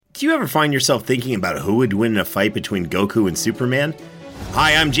Do you ever find yourself thinking about who would win in a fight between Goku and Superman?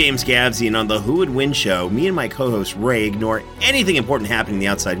 Hi, I'm James Gavsey, and on the Who Would Win show, me and my co-host Ray ignore anything important happening in the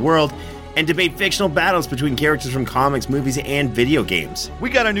outside world and debate fictional battles between characters from comics, movies, and video games. We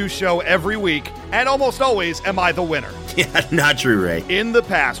got a new show every week, and almost always am I the winner. Yeah, not true, Ray. In the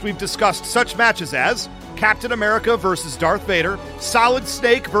past, we've discussed such matches as Captain America versus Darth Vader, Solid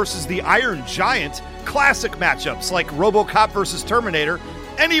Snake versus the Iron Giant, classic matchups like RoboCop versus Terminator,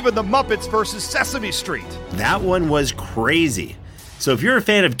 and even the Muppets versus Sesame Street. That one was crazy. So if you're a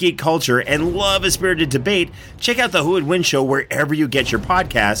fan of geek culture and love a spirited debate, check out the Who Would Win show wherever you get your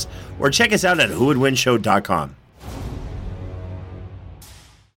podcasts, or check us out at whowouldwinshow.com.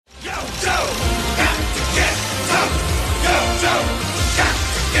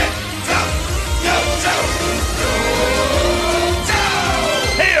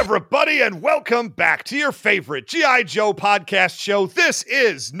 Everybody, and welcome back to your favorite G.I. Joe podcast show. This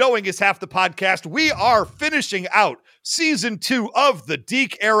is Knowing Is Half the Podcast. We are finishing out Season 2 of the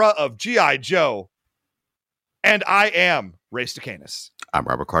Deke era of G.I. Joe. And I am Ray Stacanis. I'm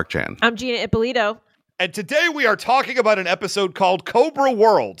Robert Clark Chan. I'm Gina Ippolito. And today we are talking about an episode called Cobra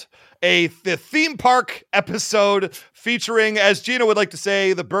World, the theme park episode featuring, as Gina would like to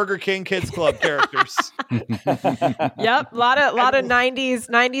say, the Burger King Kids Club characters. Yep, a lot of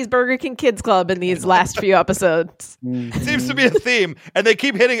 90s Burger King Kids Club in these last few episodes. It seems to be a theme, and they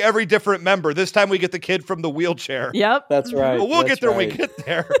keep hitting every different member. This time we get the kid from the wheelchair. Yep. That's right. But we'll get there when we get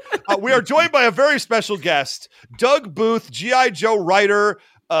there. We are joined by a very special guest, Doug Booth, G.I. Joe writer,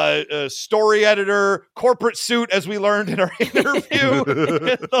 story editor, corporate suit, as we learned in our interview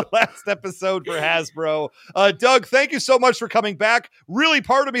in the last episode for Hasbro. Doug, thank you so much for coming back. Really,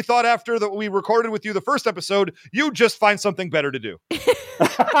 part of me thought after that we recorded with you the first episode, you just find something better to do.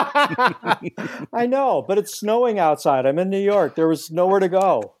 I know, but it's snowing outside. I'm in New York. There was nowhere to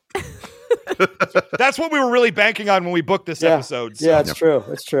go. That's what we were really banking on when we booked this episode. So. Yeah, it's true.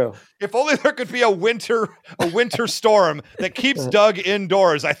 It's true. If only there could be a winter storm that keeps Doug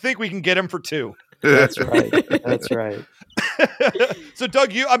indoors. I think we can get him for 2. That's right. That's right. So,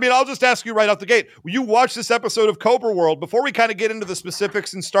 Doug, I'll just ask you right out the gate. You watched this episode of Cobra World. Before we kind of get into the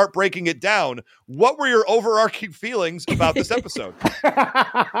specifics and start breaking it down, what were your overarching feelings about this episode?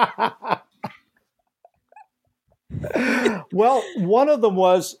 Well, one of them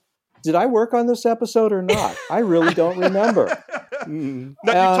was, did I work on this episode or not? I really don't remember. Now, you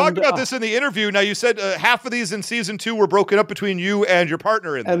talked about this in the interview. Now, you said half of these in season 2 were broken up between you and your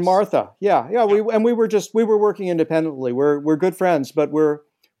partner in this. And Martha. Yeah. We were working independently. We're good friends, but we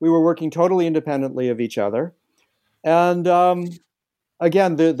were working totally independently of each other. And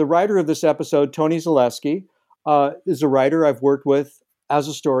again, the writer of this episode, Tony Zaleski, is a writer I've worked with as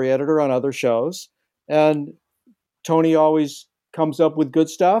a story editor on other shows. And Tony always comes up with good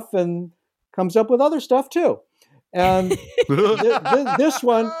stuff and comes up with other stuff too. And this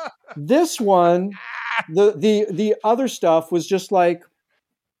one, the other stuff was just like,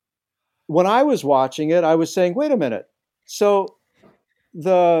 when I was watching it, I was saying, wait a minute. So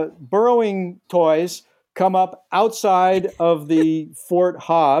the burrowing toys come up outside of the Fort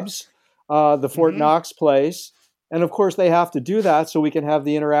Hobbs, the Fort Knox place. And of course they have to do that so we can have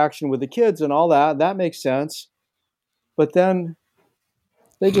the interaction with the kids and all that. That makes sense. But then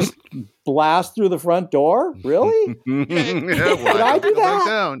they just blast through the front door? Really? Did I do that?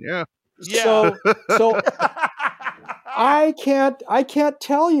 Down? Yeah. So I can't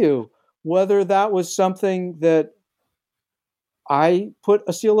tell you whether that was something that I put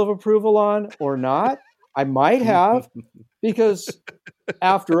a seal of approval on or not. I might have, because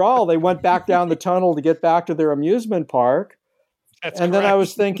after all, they went back down the tunnel to get back to their amusement park. Then I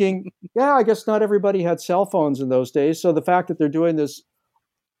was thinking, yeah, I guess not everybody had cell phones in those days. So the fact that they're doing this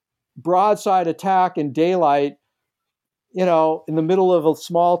broadside attack in daylight, in the middle of a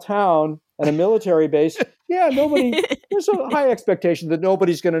small town and a military base, there's a high expectation that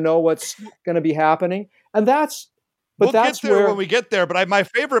nobody's going to know what's going to be happening. And we'll get there when we get there. But my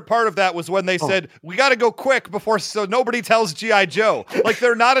favorite part of that was when they said, we got to go quick so nobody tells G.I. Joe. Like,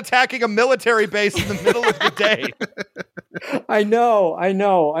 they're not attacking a military base in the middle of the day. I know.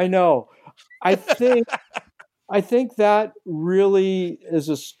 I think that really is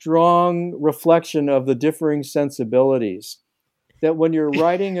a strong reflection of the differing sensibilities. That when you're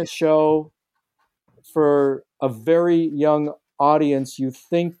writing a show for a very young audience, you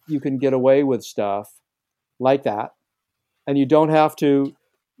think you can get away with stuff like that. And you don't have to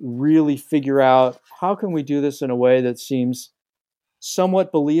really figure out, how can we do this in a way that seems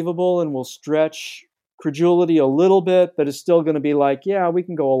somewhat believable and will stretch credulity a little bit, but is still going to be like, yeah, we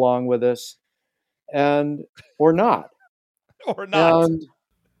can go along with this, or not. Or not.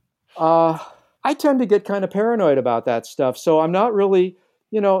 I tend to get kind of paranoid about that stuff. So I'm not really,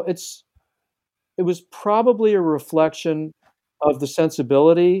 it was probably a reflection of the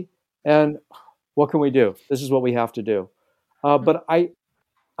sensibility and what can we do? This is what we have to do. But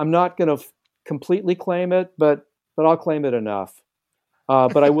I'm not going to completely claim it, but I'll claim it enough.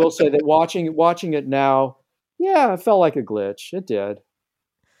 But I will say that watching it now, yeah, it felt like a glitch. It did.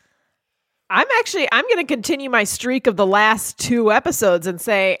 I'm going to continue my streak of the last 2 episodes and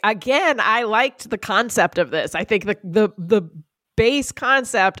say, again, I liked the concept of this. I think the base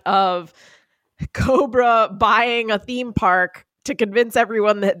concept of Cobra buying a theme park to convince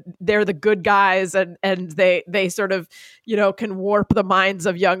everyone that they're the good guys and they sort of, can warp the minds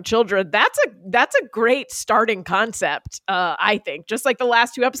of young children. That's a great starting concept, I think. Just like the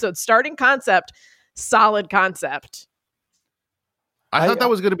last 2 episodes, starting concept, solid concept. I thought that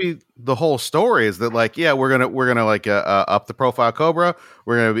was going to be the whole story. Is that like, yeah, we're gonna like up the profile Cobra.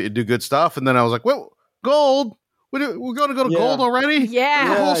 We're gonna do good stuff, and then I was like, well, gold. We're going to go to gold already.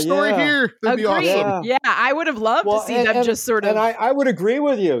 Yeah, the whole story here. That'd be awesome. Yeah, I would have loved to see them just sort of. And I would agree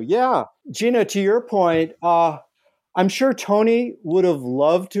with you. Yeah, Gina, to your point, I'm sure Tony would have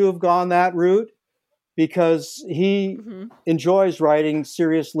loved to have gone that route because he enjoys writing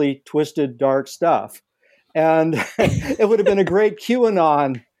seriously twisted, dark stuff. And it would have been a great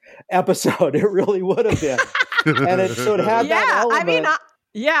QAnon episode. It really would have been. And it had that element. I mean,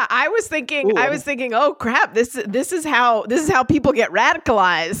 I was thinking, oh crap, this is how people get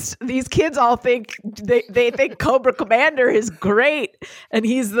radicalized. These kids all think they think Cobra Commander is great, and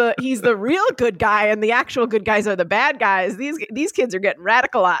he's the real good guy, and the actual good guys are the bad guys. These kids are getting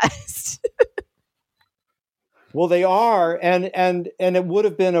radicalized. Well, they are, and it would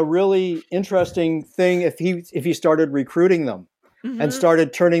have been a really interesting thing if he started recruiting them and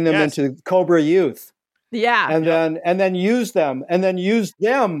started turning them into Cobra youth. Yeah, and then use them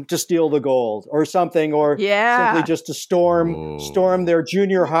to steal the gold or something, or simply just to storm their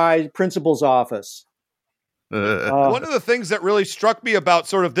junior high principal's office. One of the things that really struck me about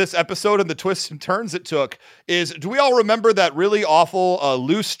sort of this episode and the twists and turns it took is, do we all remember that really awful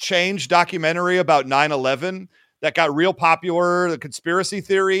Loose Change documentary about 9/11 that got real popular, the conspiracy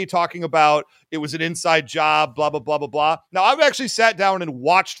theory talking about it was an inside job, blah, blah, blah, blah, blah. Now, I've actually sat down and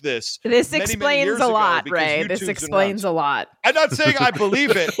watched this. This explains a lot, Ray. This explains a lot. I'm not saying I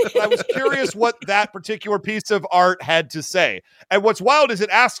believe it, but I was curious what that particular piece of art had to say. And what's wild is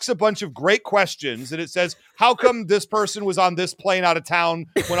it asks a bunch of great questions, and it says, how come this person was on this plane out of town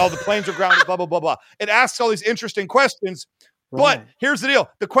when all the planes are grounded, blah, blah, blah, blah. It asks all these interesting questions. Right. But here's the deal.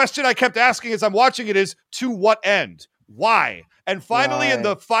 The question I kept asking as I'm watching it is, to what end? Why? And finally, in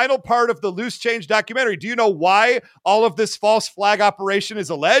the final part of the Loose Change documentary, do you know why all of this false flag operation is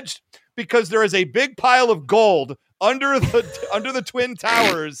alleged? Because there is a big pile of gold under the Twin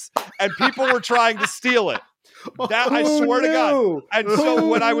Towers, and people were trying to steal it. That I swear to God. And so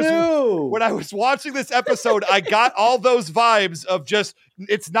when I was watching this episode, I got all those vibes of just,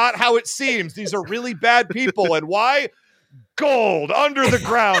 it's not how it seems. These are really bad people. And why? Gold under the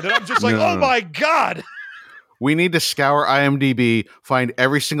ground. And I'm just like, oh my God. We need to scour IMDb, find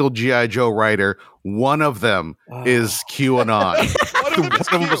every single G.I. Joe writer. One of them is QAnon. One of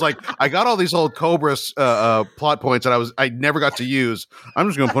them was like, I got all these old Cobra plot points that I never got to use. I'm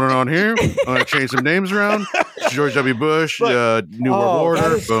just going to put it on here. I'm going to change some names around. George W. Bush, New World Order.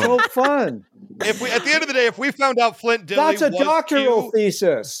 That is so fun. At the end of the day, if we found out Flint Dille that's a was doctoral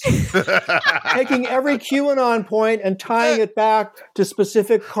thesis. Taking every QAnon point and tying it back to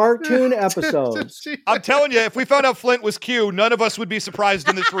specific cartoon episodes. I'm telling you, if we found out Flint was Q, none of us would be surprised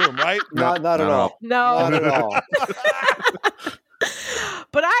in this room, right? Not at all. No. Not at all.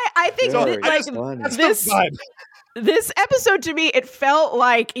 But I think this episode to me, it felt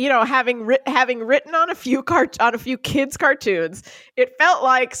like, having written on a few kids' cartoons, it felt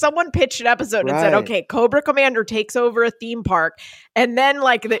like someone pitched an episode and said, okay, Cobra Commander takes over a theme park, and then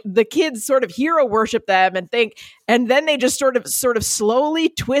like the kids sort of hero worship them and then they just sort of slowly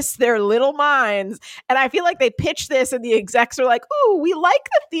twist their little minds. And I feel like they pitched this and the execs are like, ooh, we like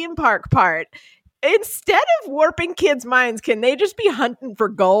the theme park part. Instead of warping kids' minds, can they just be hunting for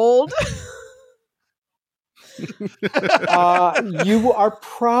gold? You are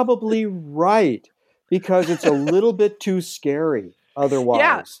probably right, because it's a little bit too scary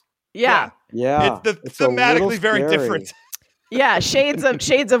otherwise. Yeah. It's thematically very different. Yeah, shades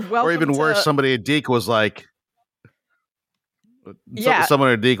of welcome. Or even worse, somebody at Deke was like, someone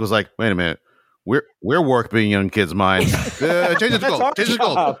at Deke was like, wait a minute. We're warping young kids' minds. Change it to gold. Change it to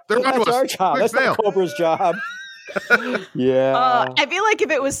gold. That's our job. That's not Cobra's job. Yeah. I feel like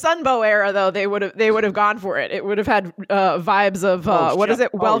if it was Sunbow era, though, they would have gone for it. It would have had vibes of what is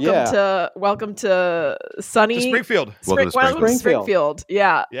it? Welcome to Sunny To Springfield. Welcome to Springfield.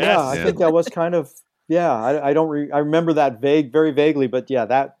 Yeah. Yes. Yeah, I think that was kind of I don't I remember that very vaguely, but yeah,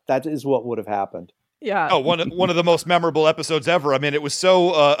 that is what would have happened. Yeah. Oh, one of the most memorable episodes ever. I mean, it was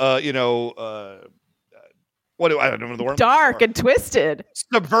so I don't know the word. Dark and twisted.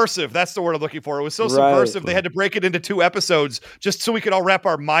 Subversive. That's the word I'm looking for. It was so subversive. They had to break it into 2 episodes just so we could all wrap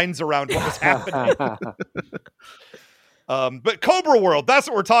our minds around what was happening. But Cobra World, that's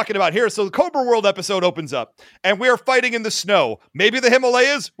what we're talking about here. So the Cobra World episode opens up, and we are fighting in the snow. Maybe the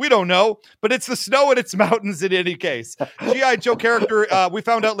Himalayas, we don't know, but it's the snow and it's mountains in any case. G.I. Joe character, we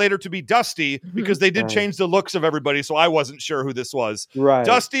found out later to be Dusty, because they did change the looks of everybody, so I wasn't sure who this was. Right.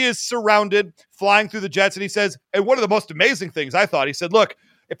 Dusty is surrounded, flying through the jets, and he says, and one of the most amazing things I thought, he said, look,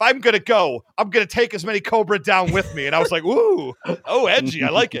 if I'm going to go, I'm going to take as many Cobra down with me. And I was like, ooh, edgy. I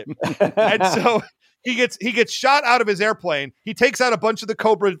like it. And so he gets shot out of his airplane. He takes out a bunch of the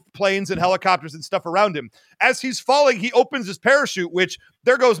Cobra planes and helicopters and stuff around him. As he's falling, he opens his parachute, which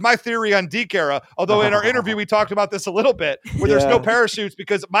there goes my theory on Deke era. Although in our interview, we talked about this a little bit, where there's no parachutes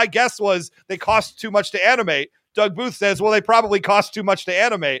because my guess was they cost too much to animate. Doug Booth says, well, they probably cost too much to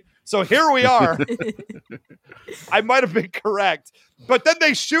animate. So here we are. I might have been correct. But then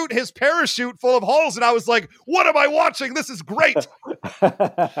they shoot his parachute full of holes, and I was like, what am I watching? This is great.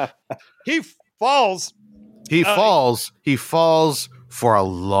 He falls. He falls for a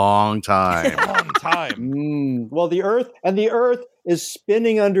long time. Long time. Well, the earth is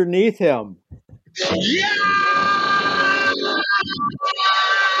spinning underneath him.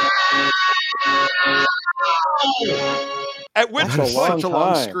 At which That's point, a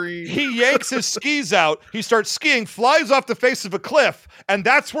long time. screen. he yanks his skis out. He starts skiing, flies off the face of a cliff, and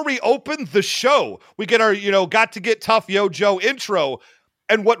that's where we open the show. We get our, got to get tough, Yo Joe intro.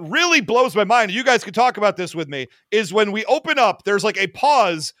 And what really blows my mind, you guys can talk about this with me, is when we open up, there's like a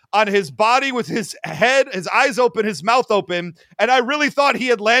pause on his body with his head, his eyes open, his mouth open. And I really thought he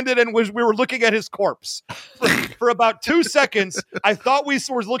had landed and we were looking at his corpse. For about 2 seconds, I thought we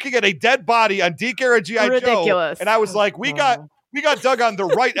were looking at a dead body on Deke era G.I. Joe. Ridiculous. And I was like, we got Doug on the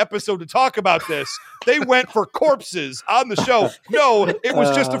right episode to talk about this. They went for corpses on the show. No, it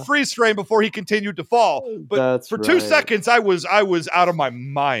was just a freeze frame before he continued to fall. But for 2 seconds, I was out of my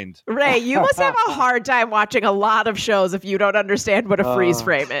mind. Ray, you must have a hard time watching a lot of shows if you don't understand what a freeze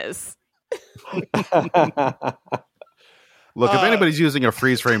frame is. Look, if anybody's using a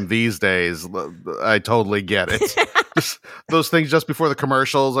freeze frame these days, I totally get it. Those things just before the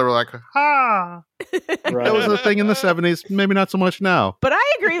commercials, I were like, Right. that was a thing in the 70s. Maybe not so much now. But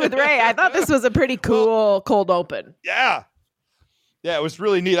I agree with Ray. I thought this was a pretty cool cold open. Yeah. Yeah, it was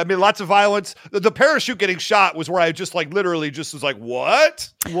really neat. I mean, lots of violence. The parachute getting shot was where I just literally just was like, what?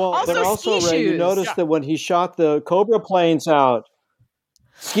 Well, Also but also, ski Ray, you shoes. noticed that when he shot the Cobra planes out,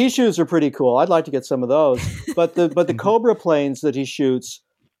 ski shoes are pretty cool. I'd like to get some of those. But the Cobra planes that he shoots,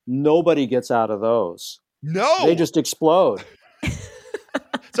 nobody gets out of those. No. They just explode.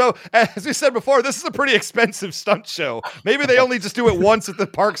 So, as we said before, this is a pretty expensive stunt show. Maybe they only just do it once at the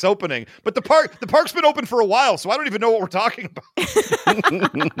park's opening. But the park's been open for a while, so I don't even know what we're talking about.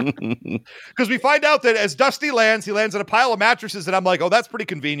 Because we find out that as Dusty lands, he lands on a pile of mattresses, and I'm like, oh, that's pretty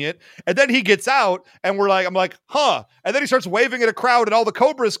convenient. And then he gets out, and I'm like, huh. And then he starts waving at a crowd, and all the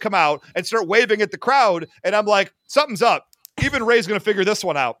Cobras come out and start waving at the crowd, and I'm like, something's up. Even Ray's going to figure this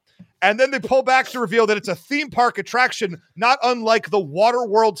one out. And then they pull back to reveal that it's a theme park attraction, not unlike the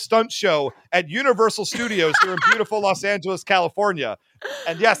Waterworld stunt show at Universal Studios here in beautiful Los Angeles, California.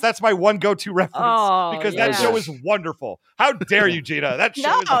 And yes, that's my one go-to reference because that show is wonderful. How dare you, Gina? That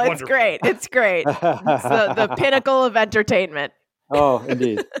show is wonderful. It's great. It's great. It's the pinnacle of entertainment. Oh,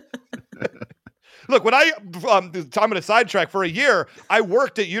 indeed. Look, when I'm going to sidetrack for a year, I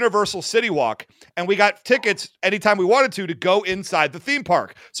worked at Universal City Walk, and we got tickets anytime we wanted to go inside the theme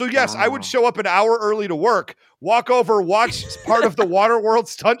park. So yes, I would show up an hour early to work, walk over, watch part of the Waterworld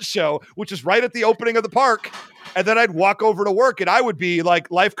stunt show, which is right at the opening of the park. And then I'd walk over to work and I would be like,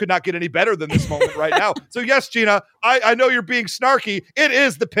 life could not get any better than this moment right now. So yes, Gina, I know you're being snarky. It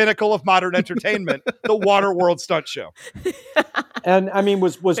is the pinnacle of modern entertainment, the Waterworld stunt show. And I mean,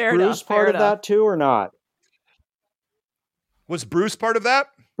 was Bruce part of that too or not? Was Bruce part of that?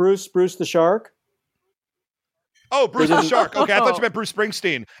 Bruce the shark? Oh, Bruce the Shark. Okay, I thought you meant Bruce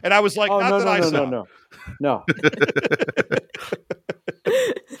Springsteen. And I was like, No.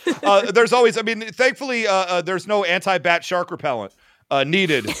 There's always, thankfully, there's no anti-bat shark repellent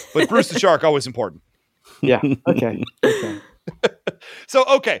needed, but Bruce the Shark, always important. Yeah, okay.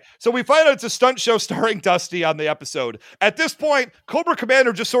 So we find out it's a stunt show starring Dusty on the episode. At this point, Cobra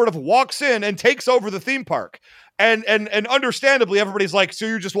Commander just sort of walks in and takes over the theme park. And understandably, everybody's like, so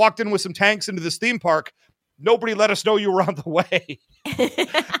you just walked in with some tanks into this theme park. Nobody let us know you were on the way.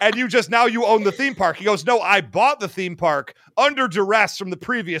 And you own the theme park. He goes, no, I bought the theme park under duress from the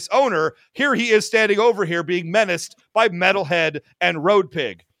previous owner. Here he is standing over here being menaced by Metalhead and Road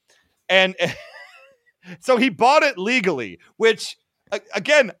Pig. And so he bought it legally, which,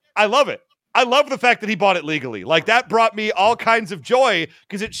 again, I love it. I love the fact that he bought it legally. Like, that brought me all kinds of joy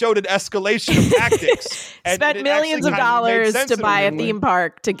because it showed an escalation of tactics. Spent millions of dollars to buy a theme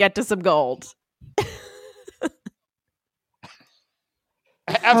park to get to some gold.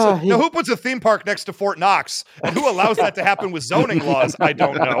 Absolutely. Now, who puts a theme park next to Fort Knox? And who allows that to happen with zoning laws? I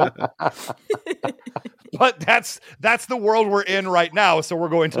don't know. But that's the world we're in right now, so we're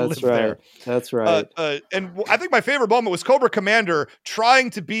going to live there. That's right. And I think my favorite moment was Cobra Commander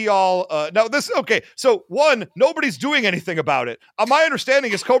trying to be all... so one, nobody's doing anything about it. My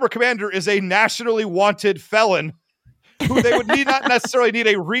understanding is Cobra Commander is a nationally wanted felon who they would not necessarily need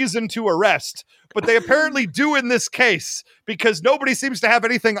a reason to arrest, but they apparently do in this case because nobody seems to have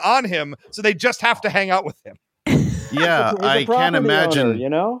anything on him, so they just have to hang out with him. Yeah, I can't imagine. Owner, you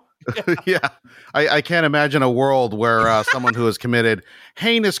know? Yeah, I can't imagine a world where someone who has committed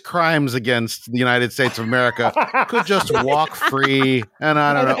heinous crimes against the United States of America could just walk free. And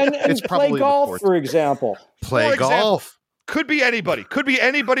I don't know. And it's play probably golf, for example. Play golf. Could be anybody. Could be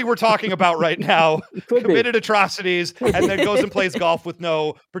anybody we're talking about right now. Committed atrocities and then goes and plays golf with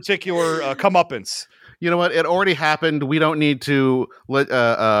no particular comeuppance. You know what? It already happened. We don't need to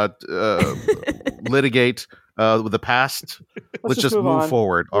litigate the past. Let's just move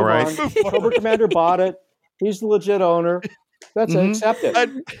forward. All right. Cobra Commander bought it. He's the legit owner. That's it. Accept it.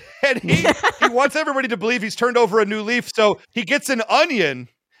 And he wants everybody to believe he's turned over a new leaf. So he gets an onion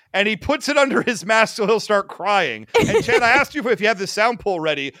and he puts it under his mask so he'll start crying. And Chad, I asked you if you have this sound pull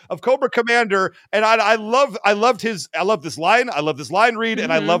ready of Cobra Commander, and I love this line. I love this line read,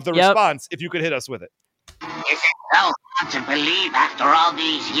 and I love the response. If you could hit us with it. Is it so hard to believe after all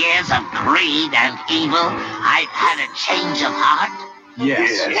these years of greed and evil, I've had a change of heart?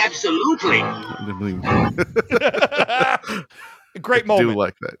 Yes, absolutely. Great moment. I do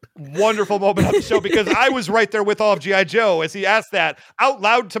like that. Wonderful moment on the show because I was right there with all of G.I. Joe as he asked that out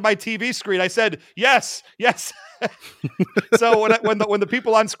loud to my TV screen. I said, yes. So when the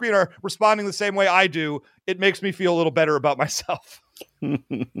people on screen are responding the same way I do, it makes me feel a little better about myself.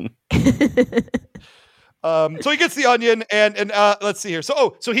 So he gets the onion and let's see here.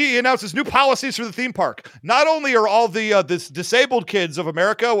 So he announces new policies for the theme park. Not only are all the this disabled kids of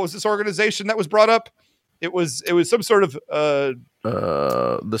America, what was this organization that was brought up? It was some sort of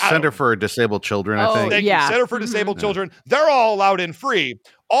the Center for Disabled Children, I think. Thank you. Center for Disabled Children. They're all allowed in free.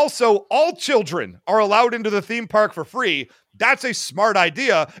 Also, all children are allowed into the theme park for free. That's a smart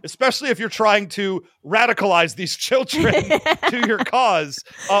idea, especially if you're trying to radicalize these children to your cause.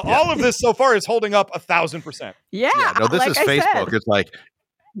 All of this so far is holding up 1,000%. Yeah. No, this is Facebook. Said. It's like,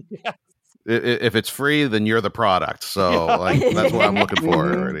 if it's free, then you're the product. So that's what I'm looking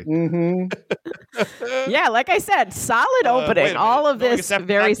for already. Yeah, like I said, solid opening. All of this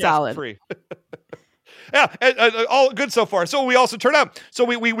very solid. Free. Yeah, all good so far. So we also turn out. So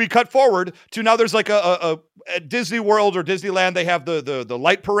we cut forward to now. There's like a Disney World or Disneyland. They have the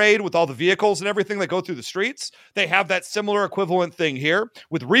light parade with all the vehicles and everything that go through the streets. They have that similar equivalent thing here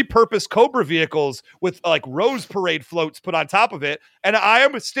with repurposed Cobra vehicles with like Rose Parade floats put on top of it. And I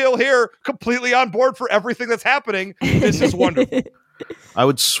am still here, completely on board for everything that's happening. This is wonderful. I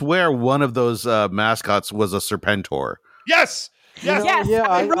would swear one of those mascots was a Serpentor. Yes. Yes,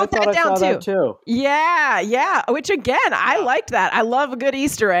 I wrote that down too. Yeah. Which again, I liked that. I love a good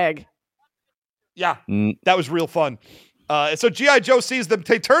Easter egg. Yeah, that was real fun. So G.I. Joe sees them.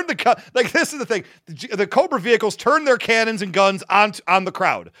 They turn this is the thing. The Cobra vehicles turn their cannons and guns on the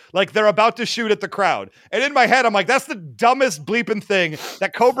crowd. Like they're about to shoot at the crowd. And in my head, I'm like, that's the dumbest bleeping thing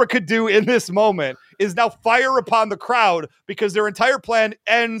that Cobra could do in this moment is now fire upon the crowd because their entire plan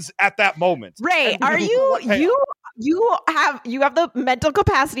ends at that moment. Ray, are you have the mental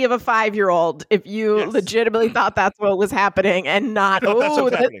capacity of a 5-year-old if you legitimately thought that's what was happening and not,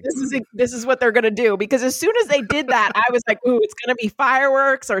 this is what they're going to do. Because as soon as they did that, I was like, ooh, it's going to be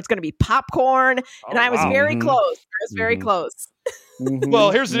fireworks or it's going to be popcorn. And I was very close. I was very close. Well,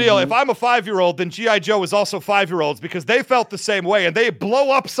 here's the deal. If I'm a 5-year-old, then G.I. Joe is also 5-year-olds because they felt the same way and they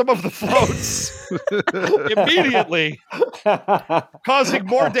blow up some of the floats immediately. causing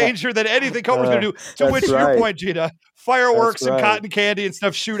more danger than anything Cobra's going to do. To That's which, your right. point, Gina, fireworks That's and right. cotton candy and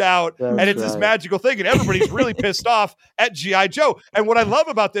stuff shoot out, That's and it's this right. magical thing, and everybody's really pissed off at G.I. Joe. And what I love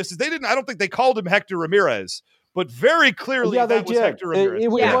about this is I don't think they called him Hector Ramirez, but very clearly Yeah, they that was did. Hector Ramirez. It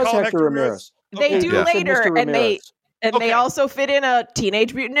Did they was call him Hector Ramirez. They Okay. do Yeah. later, Mr. and Ramirez. they Okay. also fit in a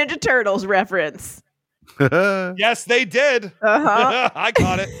Teenage Mutant Ninja Turtles reference. Yes, they did. Uh-huh. I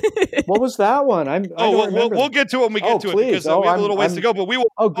caught it. What was that one? I don't remember. We'll get to it when we get Oh, to it please. because Oh, we have a little ways I'm- to go. But we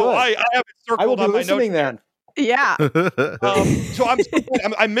will. Oh, good. I have it I will circled be on my notes. listening then. Yeah. So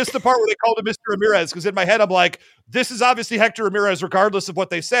I missed the part where they called him Mr. Ramirez because in my head I'm like, this is obviously Hector Ramirez, regardless of what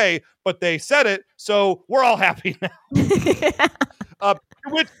they say, but they said it, so we're all happy now.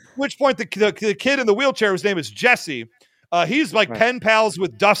 Which point the kid in the wheelchair, whose name is Jesse, he's like Right. pen pals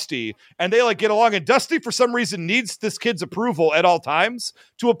with Dusty, and they like get along. And Dusty, for some reason, needs this kid's approval at all times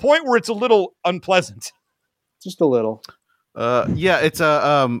to a point where it's a little unpleasant. Just a little. Yeah, it's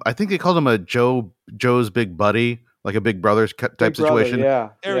I think they called him a Joe's big buddy, like a big brother's type Big brother, situation, Yeah.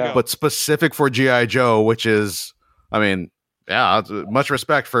 There we yeah. go. but specific for G.I. Joe, which is, I mean, yeah, it's, much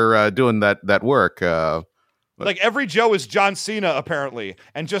respect for doing that work. Like every Joe is John Cena apparently,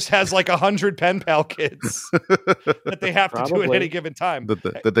 and just has like 100 pen pal kids that they have to do at Probably. any given time.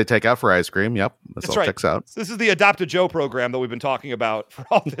 that they take out for ice cream. Yep, That's all right. checks out. This is the Adopt a Joe program that we've been talking about for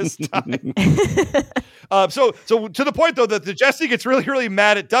all this time. So to the point though that the Jesse gets really, really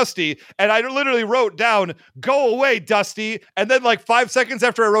mad at Dusty, and I literally wrote down, "Go away, Dusty," and then like 5 seconds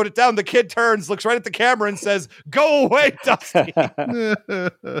after I wrote it down, the kid turns, looks right at the camera, and says, "Go away, Dusty,"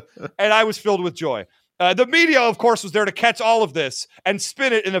 and I was filled with joy. The media, of course, was there to catch all of this and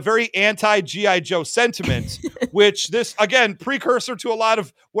spin it in a very anti-G.I. Joe sentiment, which this, again, precursor to a lot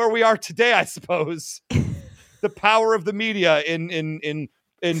of where we are today, I suppose. The power of the media in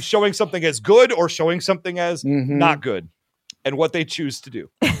showing something as good or showing something as not good and what they choose to do.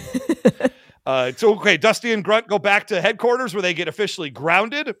 Okay, Dusty and Grunt go back to headquarters where they get officially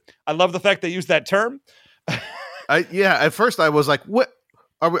grounded. I love the fact they use that term. At first I was like, what?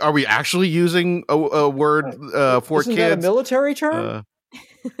 Are we actually using a word for Isn't kids? that a military term?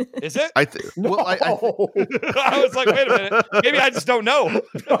 Is it? I No. I was like, wait a minute. Maybe I just don't know.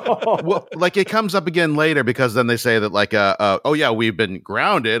 well, like it comes up again later because then they say that like, oh yeah, we've been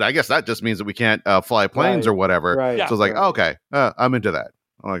grounded. I guess that just means that we can't fly planes Right. or whatever. Right. Yeah. So it's like, Right. okay, I'm into that.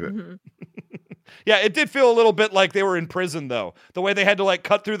 I like that. Mhm. Yeah, it did feel a little bit like they were in prison, though. The way they had to like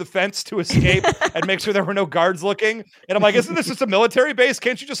cut through the fence to escape and make sure there were no guards looking. And I'm like, isn't this just a military base?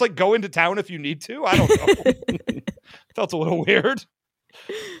 Can't you just like go into town if you need to? I don't know. Felt a little weird.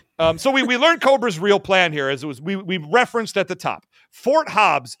 So we learned Cobra's real plan here, as it was we referenced at the top. Fort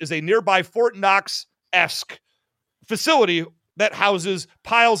Hobbs is a nearby Fort Knox-esque facility that houses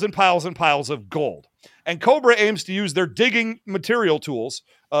piles and piles and piles of gold. And Cobra aims to use their digging material tools,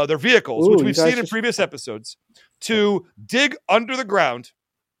 their vehicles, Ooh, which you we've guys seen in just- previous episodes, to dig under the ground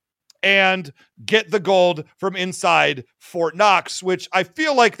and get the gold from inside Fort Knox, which I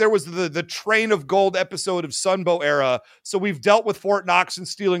feel like there was the Train of Gold episode of Sunbow era. So we've dealt with Fort Knox and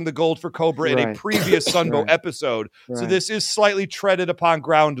stealing the gold for Cobra in a Right. previous Sunbow Right. episode. So Right. this is slightly treaded upon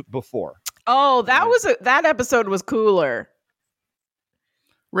ground before. Oh, that episode was cooler.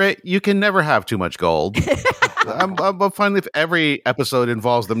 Ray, you can never have too much gold. I'm fine if every episode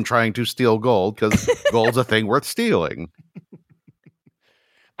involves them trying to steal gold because gold's a thing worth stealing.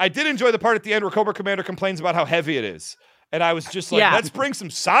 I did enjoy the part at the end where Cobra Commander complains about how heavy it is. And I was just like, Yeah. let's bring some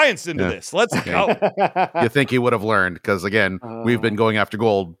science into Yeah. this. Let's go. You think he would have learned because again, we've been going after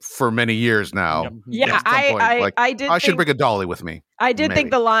gold for many years now. Yep. Yeah, At some point, like, I did. I should think, bring a dolly with me. I did maybe.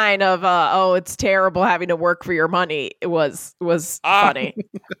 think the line of "Oh, it's terrible having to work for your money" was funny.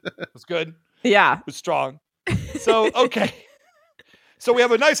 It was good. Yeah. It was strong. So, okay. So we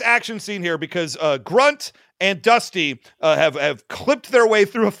have a nice action scene here because Grunt and Dusty have clipped their way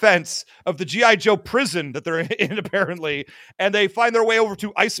through a fence of the G.I. Joe prison that they're in, apparently, and they find their way over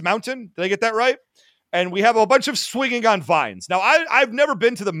to Ice Mountain. Did I get that right? And we have a bunch of swinging on vines. Now, I've never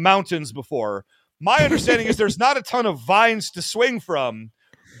been to the mountains before. My understanding is there's not a ton of vines to swing from,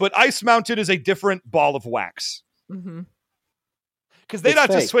 but Ice Mountain is a different ball of wax. Mhm. Because they It's not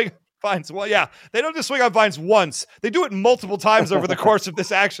just fake. swing vines. Well, yeah, they don't just swing on vines once. They do it multiple times over the course of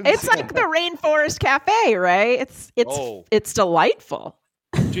this action. It's scene. like the Rainforest Cafe, right? Oh. It's delightful.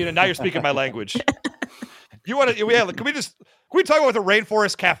 Gina, now you're speaking my language. You want to? Yeah, can we talk about the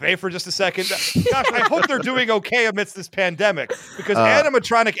Rainforest Cafe for just a second? Gosh, I hope they're doing okay amidst this pandemic because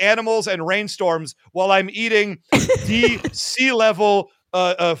animatronic animals and rainstorms while I'm eating sea level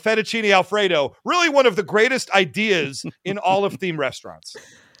fettuccine Alfredo, really one of the greatest ideas in all of theme restaurants.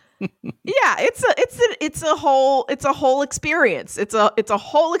 Yeah, it's a whole experience. It's a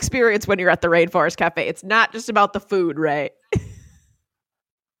whole experience when you're at the Rainforest Cafe. It's not just about the food, right?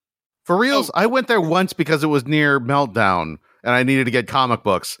 For reals, I went there once because it was near Meltdown and I needed to get comic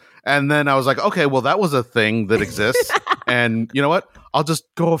books. And then I was like, okay, well, that was a thing that exists. And you know what? I'll just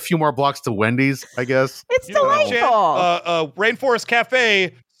go a few more blocks to Wendy's, I guess. It's delightful. Rainforest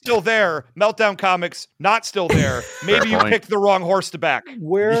Cafe, still there. Meltdown Comics, not still there. Maybe you picked the wrong horse to back.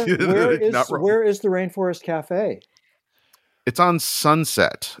 Where is the Rainforest Cafe? It's on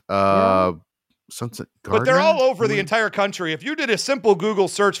Sunset. Sunset Garden? But they're all over the entire country. If you did a simple Google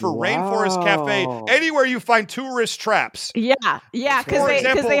search for Rainforest Cafe, anywhere you find tourist traps. Yeah, because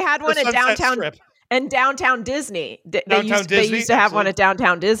they had one at downtown Strip. and downtown Disney. They Disney? used to have one at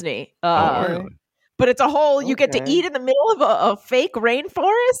downtown Disney. Really? But it's a whole. You get to eat in the middle of a fake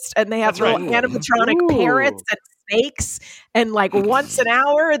rainforest, and they have little animatronic parrots and snakes. And like once an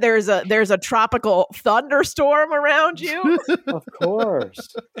hour, there's a tropical thunderstorm around you. Of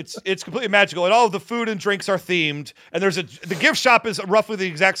course, it's completely magical, and all of the food and drinks are themed. And the gift shop is roughly the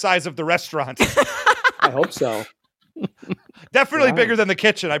exact size of the restaurant. I hope so. Definitely bigger than the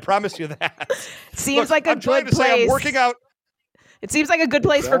kitchen. I promise you that. Seems like a good place. I'm working out. It seems like a good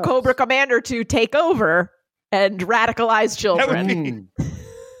place for Cobra Commander to take over and radicalize children.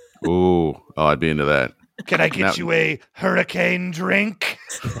 Ooh, I'd be into that. Can I get you a hurricane drink?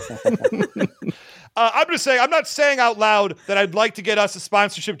 I'm just saying, I'm not saying out loud that I'd like to get us a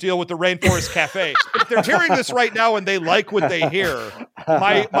sponsorship deal with the Rainforest Cafe. If they're hearing this right now and they like what they hear,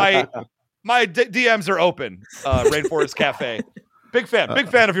 my DMs are open. Rainforest Cafe. Big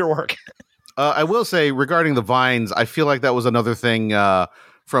fan of your work. I will say regarding the vines, I feel like that was another thing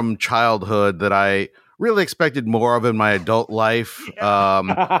from childhood that I really expected more of in my adult life.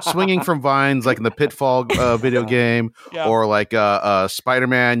 Swinging from vines, like in the Pitfall video game, or like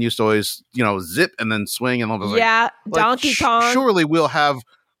Spider-Man used to always, zip and then swing. And I was like, Donkey Kong. Surely we'll have,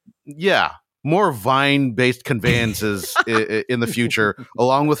 more vine-based conveyances in the future,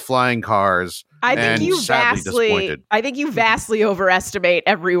 along with flying cars. I think you vastly overestimate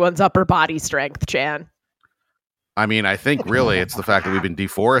everyone's upper body strength, Chan. I mean, I think really it's the fact that we've been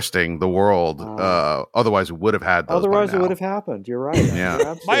deforesting the world. Otherwise, we would have had those. Otherwise, it would have happened. You're right.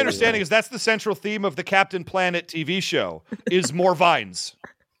 Yeah. My understanding is that's the central theme of the Captain Planet TV show: is more vines.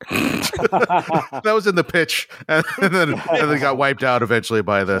 That was in the pitch, and then got wiped out eventually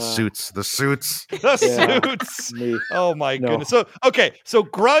by the suits. The suits. Oh my goodness. So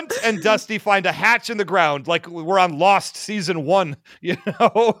Grunt and Dusty find a hatch in the ground, like we're on Lost season 1,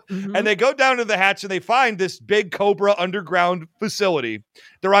 and they go down to the hatch and they find this big Cobra underground facility.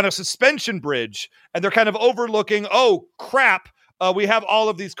 They're on a suspension bridge and they're kind of overlooking. Oh crap. We have all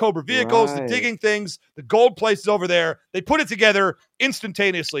of these Cobra vehicles, the digging things, the gold place is over there. They put it together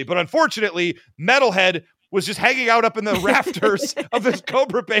instantaneously. But unfortunately, Metalhead was just hanging out up in the rafters of this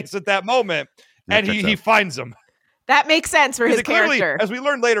Cobra base at that moment. And he finds them. That makes sense for his character. Clearly, as we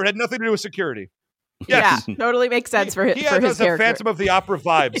learned later, had nothing to do with security. Yes. Yeah, totally makes sense for his character. He has Phantom of the Opera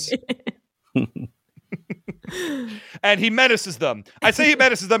vibes. And he menaces them. I say he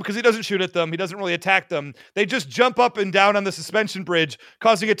menaces them because he doesn't shoot at them. He doesn't really attack them. They just jump up and down on the suspension bridge,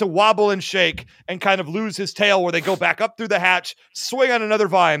 causing it to wobble and shake and kind of lose his tail, where they go back up through the hatch, swing on another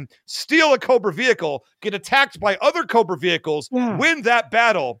vine, steal a Cobra vehicle, get attacked by other Cobra vehicles, win that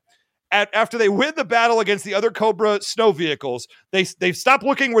battle. After they win the battle against the other Cobra snow vehicles, they stop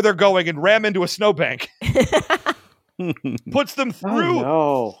looking where they're going and ram into a snowbank. Puts them through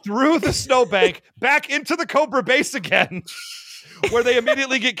the snowbank back into the Cobra base again, where they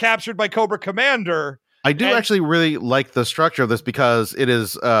immediately get captured by Cobra Commander. I do actually really like the structure of this because it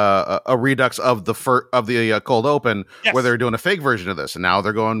is a redux of the cold open, where they're doing a fake version of this, and now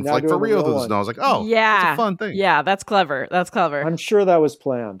they're going for real with this. And I was like, oh, yeah, it's a fun thing. Yeah, that's clever. I'm sure that was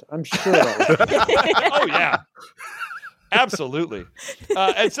planned. Oh yeah. Absolutely.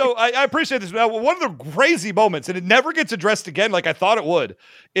 And so I appreciate this. Now, one of the crazy moments, and it never gets addressed again like I thought it would,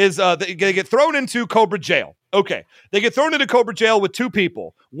 is they get thrown into Cobra jail. Okay. They get thrown into Cobra jail with two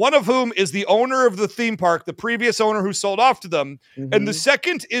people, one of whom is the owner of the theme park, the previous owner who sold off to them. Mm-hmm. And the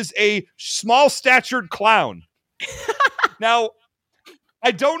second is a small-statured clown. Now,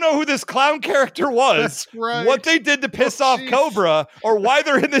 I don't know who this clown character was, what they did to piss off Cobra, or why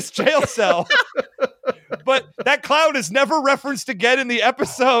they're in this jail cell. But that clown is never referenced again in the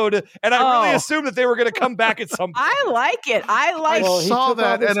episode, and I really assumed that they were going to come back at some point. I like it. I saw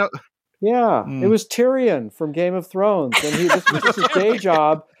that. It was Tyrion from Game of Thrones, and this was his day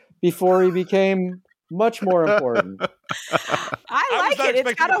job before he became Much more important. I was not like it. It's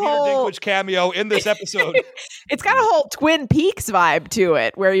expecting got a Peter whole Dinklage cameo in this episode. it's got a whole Twin Peaks vibe to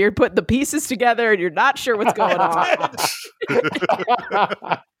it, where you're putting the pieces together and you're not sure what's going on.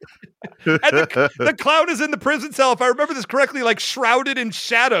 And the clown is in the prison cell, if I remember this correctly, like shrouded in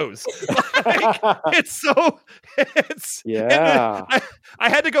shadows. Like, Yeah. I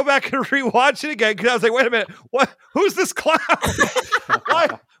had to go back and rewatch it again because I was like, wait a minute, what? Who's this clown?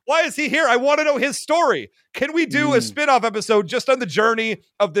 Why is he here? I want to know his story. Can we do a spin-off episode just on the journey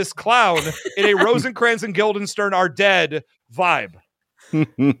of this clown in a Rosencrantz and Guildenstern are dead vibe?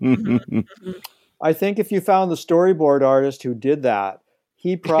 I think if you found the storyboard artist who did that,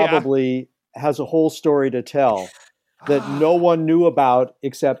 he probably has a whole story to tell that no one knew about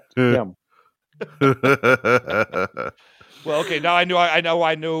except him. Well, okay, now I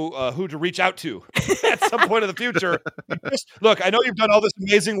know who to reach out to at some point in the future. Look, I know you've done all this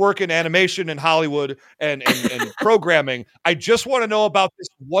amazing work in animation and Hollywood and programming. I just want to know about this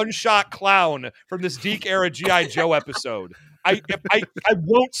one-shot clown from this Deke era G.I. Joe episode. I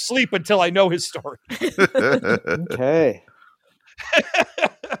won't sleep until I know his story. Okay.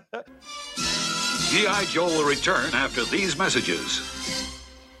 G.I. Joe will return after these messages.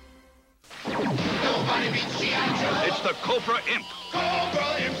 Nobody beats G.I. Joe. It's the Cobra Imp.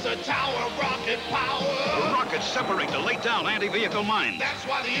 Cobra Imp's a tower of rocket power. Rockets separate to lay down anti-vehicle mines. That's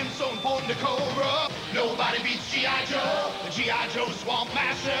why the Imp's so important to Cobra. Nobody beats G.I. Joe. The G.I. Joe Swamp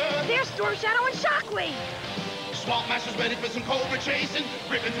Master. There's Storm Shadow and Shockwave. Swamp Master's ready for some Cobra chasing.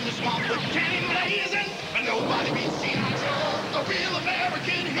 Ripping through the swamp with cannon blazing. But nobody beats G.I. Joe. A real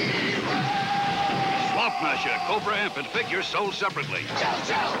American hero. Swamp Master, Cobra Imp, and figures sold separately.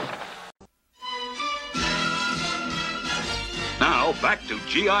 Joe. Now, back to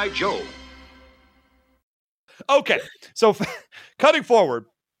G.I. Joe. Okay, so cutting forward,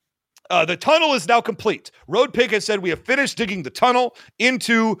 the tunnel is now complete. Road Pig has said we have finished digging the tunnel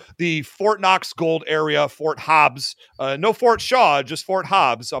into the Fort Knox Gold area, Fort Hobbs. No Fort Shaw, just Fort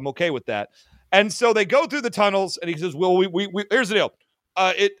Hobbs. I'm okay with that. And so they go through the tunnels, and he says, well, we here's the deal.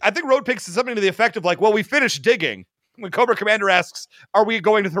 I think Road Pig says something to the effect of like, well, we finished digging. When Cobra Commander asks, are we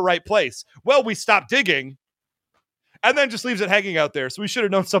going to the right place? Well, we stopped digging. And then just leaves it hanging out there. So we should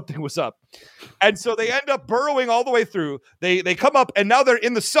have known something was up. And so they end up burrowing all the way through. They come up, and now they're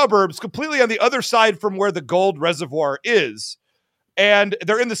in the suburbs, completely on the other side from where the gold reservoir is. And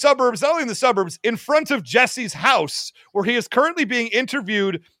they're in the suburbs, not only in the suburbs, in front of Jesse's house, where he is currently being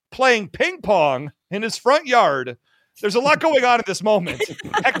interviewed playing ping pong in his front yard. There's a lot going on at this moment.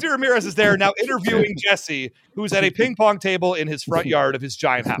 Hector Ramirez is there now interviewing Jesse, who's at a ping pong table in his front yard of his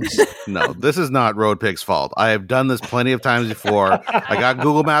giant house. No, this is not Road Pig's fault. I have done this plenty of times before. I got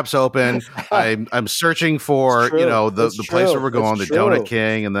Google Maps open. I'm searching for the place where we're going, the Donut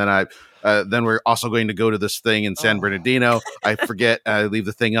King, and then then we're also going to go to this thing in San Bernardino. I forget. I leave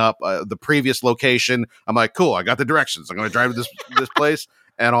the thing up. The previous location. I'm like, cool. I got the directions. I'm going to drive to this place.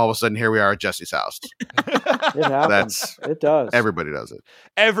 And all of a sudden, here we are at Jesse's house. It happens. It does. Everybody does it.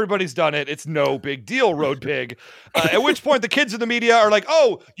 Everybody's done it. It's no big deal, Road Pig. At which point, the kids in the media are like,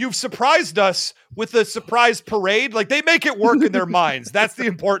 oh, you've surprised us with the surprise parade. Like, they make it work in their minds. That's the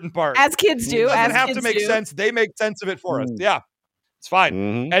important part. As kids do. It doesn't as have kids to make do. sense. They make sense of it for us. Yeah. It's fine.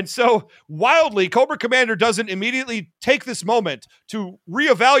 Mm-hmm. And so wildly, Cobra Commander doesn't immediately take this moment to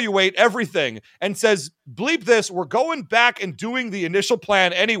reevaluate everything and says, bleep this, we're going back and doing the initial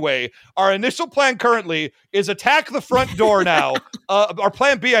plan anyway. Our initial plan currently is attack the front door now. Our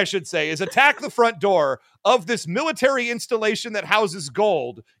plan B, I should say, is attack the front door of this military installation that houses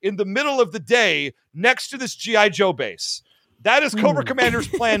gold in the middle of the day next to this G.I. Joe base. That is Cobra Commander's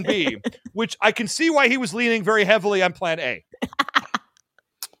plan B, which I can see why he was leaning very heavily on plan A.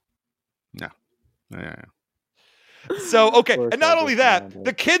 Yeah. So, okay. And not only that,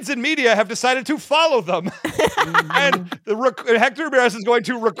 the kids in media have decided to follow them. And Hector Ramirez is going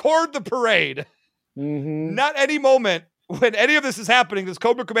to record the parade. Mm-hmm. Not any moment when any of this is happening does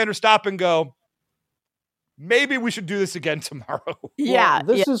Cobra Commander stop and go, maybe we should do this again tomorrow. Yeah.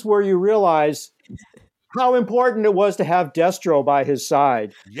 This is where you realize how important it was to have Destro by his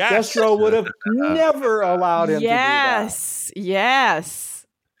side. Yes. Destro would have never allowed him to do that. Yes.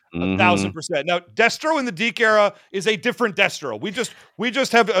 1,000%. Now, Destro in the Deke era is a different Destro. We have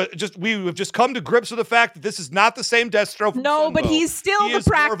just come to grips with the fact that this is not the same Destro. From No, Sunbow. but he's still He the is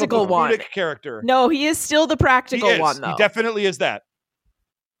more of a practical one. buffoonic character. No, he is still the practical one, though. He definitely is that.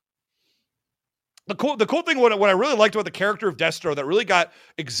 The cool thing, what I really liked about the character of Destro that really got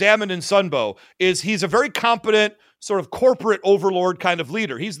examined in Sunbow is he's a very competent sort of corporate overlord kind of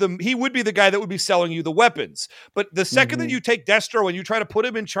leader. He would be the guy that would be selling you the weapons. But the second that you take Destro and you try to put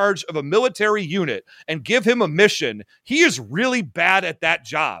him in charge of a military unit and give him a mission, he is really bad at that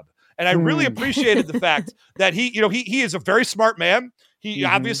job. And I really appreciated the fact that he is a very smart man. He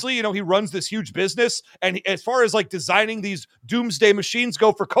obviously, he runs this huge business. And as far as like designing these doomsday machines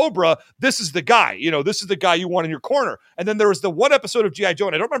go for Cobra, this is the guy. This is the guy you want in your corner. And then there was the one episode of G.I. Joe,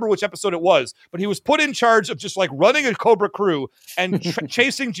 and I don't remember which episode it was, but he was put in charge of just like running a Cobra crew and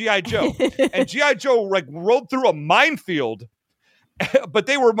chasing G.I. Joe. And G.I. Joe like rolled through a minefield, but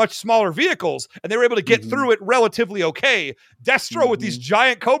they were much smaller vehicles, and they were able to get through it relatively okay. Destro with these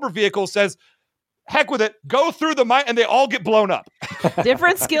giant Cobra vehicles says, heck with it, go through the mine, and they all get blown up.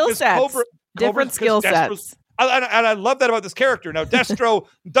 Different skill sets. Different skill sets. And I love that about this character. Now, Destro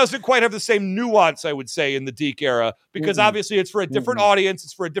doesn't quite have the same nuance, I would say, in the Deke era, because obviously it's for a different audience.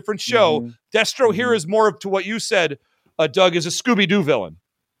 It's for a different show. Destro here is more to what you said, Doug, is a Scooby-Doo villain.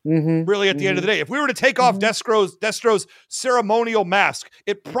 Really, at the end of the day, if we were to take off Destro's ceremonial mask,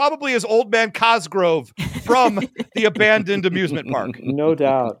 it probably is Old Man Cosgrove from the abandoned amusement park. No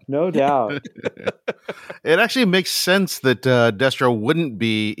doubt. It actually makes sense that Destro wouldn't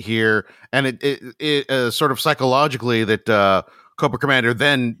be here, and it sort of psychologically that Cobra Commander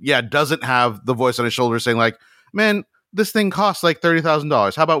then doesn't have the voice on his shoulder saying like, man, this thing costs like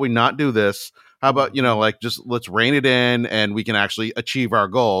 $30,000. How about we not do this? How about, just let's rein it in and we can actually achieve our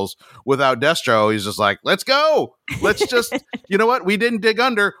goals. Without Destro, he's just like, let's go. Let's just, you know what? We didn't dig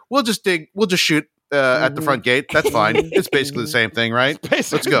under. We'll just shoot at the front gate. That's fine. It's basically the same thing, right?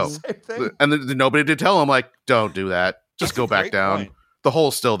 Let's go. And then nobody did tell him, like, don't do that. Just go back down. Point. The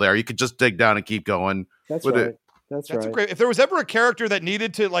hole's still there. You could just dig down and keep going. That's right. That's right. Great. If there was ever a character that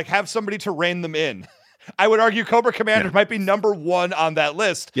needed to like have somebody to rein them in, I would argue Cobra Commander might be number one on that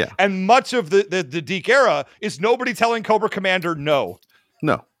list. Yeah. And much of the Deke era is nobody telling Cobra Commander no.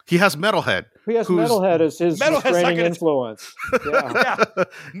 No. He has Metalhead. He has Metalhead as his restraining influence. Yeah.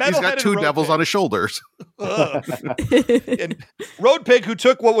 He's got two devils on his shoulders. And Road Pig, who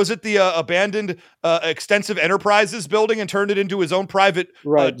took, what was it, the abandoned Extensive Enterprises building and turned it into his own private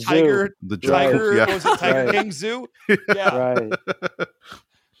tiger. The Tiger, was it Tiger King Zoo? Yeah. Right.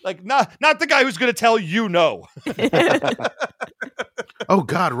 Like, not the guy who's going to tell you no. Oh,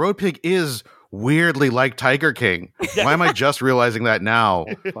 God. Road Pig is weirdly like Tiger King. Why am I just realizing that now?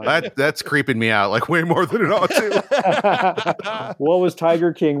 That's creeping me out like way more than it ought to. What was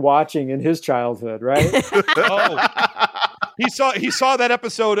Tiger King watching in his childhood, right? He saw that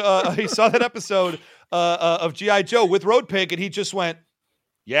episode. He saw that episode of G.I. Joe with Road Pig, and he just went,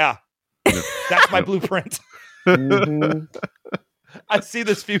 yeah, that's my blueprint. I see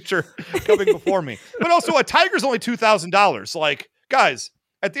this future coming before me. But also, a tiger's only $2,000. Like, guys,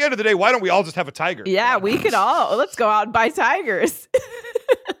 at the end of the day, why don't we all just have a tiger? Yeah, we could all. Let's go out and buy tigers.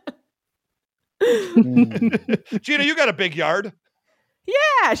 Gina, you got a big yard.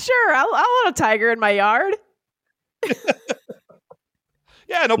 Yeah, sure. I'll let a tiger in my yard.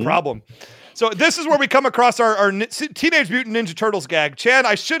 Yeah, no problem. So this is where we come across our Teenage Mutant Ninja Turtles gag. Chan,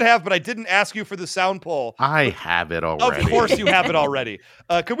 I should have, but I didn't ask you for the sound pull. I have it already. Of course you have it already.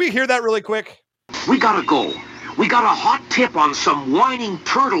 Could we hear that really quick? We gotta go. We got a hot tip on some whining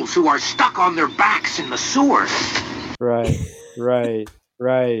turtles who are stuck on their backs in the sewer. Right.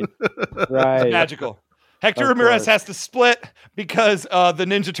 Magical. Hector Ramirez has to split because the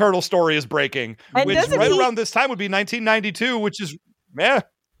Ninja Turtle story is breaking, and which around this time would be 1992, which is,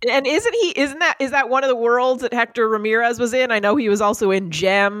 And is that one of the worlds that Hector Ramirez was in? I know he was also in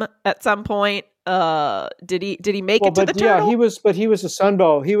Gem at some point. Did he make it to the turtle? Yeah, he was a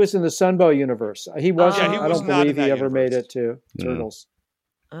Sunbow. He was in the Sunbow universe. He wasn't. I don't believe he ever made it to Turtles.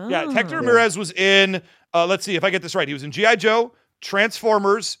 Oh. Yeah, Hector Ramirez was in. Let's see if I get this right. He was in G.I. Joe,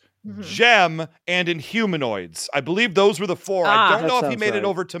 Transformers, Gem, and in Humanoids. I believe those were the four. I don't know if he made it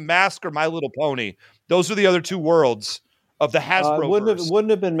over to Mask or My Little Pony. Those are the other two worlds of the Hasbro.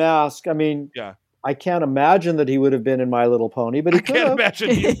 Wouldn't have been Mask. I mean, yeah. I can't imagine that he would have been in My Little Pony, but he could have. Imagine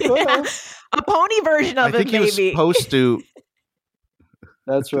he could have. A pony version of it, maybe. I think he was supposed to.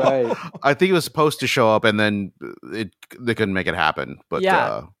 That's right. I think he was supposed to show up, and then they couldn't make it happen. But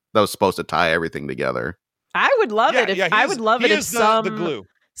that was supposed to tie everything together. I would love it if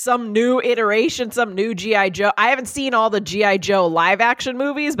some new iteration, some new G.I. Joe. I haven't seen all the G.I. Joe live action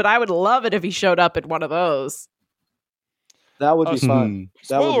movies, but I would love it if he showed up in one of those. That would be fun.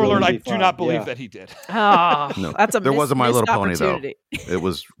 Spoiler alert, I do not believe that he did. Oh, no. That's a there wasn't My Little Pony, though. opportunity. It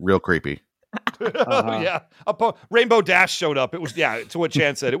was real creepy. Yeah. Rainbow Dash showed up. It was, to what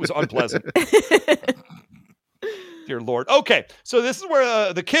Chan said, it was unpleasant. Dear Lord. Okay, so this is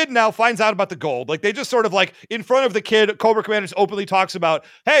where the kid now finds out about the gold. Like, they just sort of like in front of the kid, Cobra Commander just openly talks about,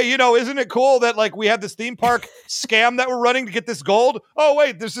 hey, you know, isn't it cool that like we have this theme park scam that we're running to get this gold? Oh,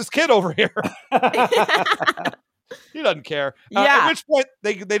 wait, there's this kid over here. He doesn't care. At which point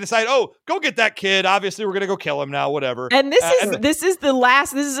they decide, oh, go get that kid. Obviously, we're going to go kill him now, whatever. And this is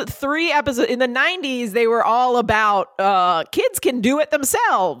 3 episodes. In the 90s, they were all about kids can do it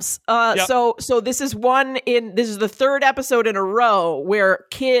themselves. So this is the third episode in a row where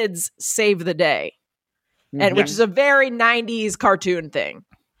kids save the day. And which is a very 90s cartoon thing.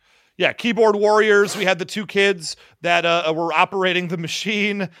 Yeah, keyboard warriors. We had the 2 kids that were operating the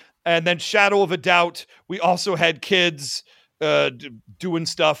machine. And then Shadow of a Doubt, we also had kids doing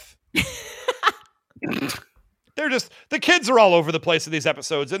stuff. The kids are all over the place in these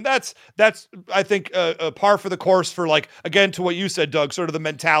episodes. And that's I think, a par for the course for, like, again, to what you said, Doug, sort of the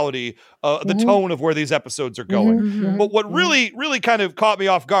mentality, the tone of where these episodes are going. But what really, really kind of caught me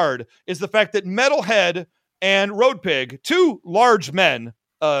off guard is the fact that Metalhead and Road Pig, 2 large men,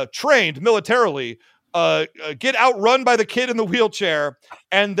 trained militarily, get outrun by the kid in the wheelchair,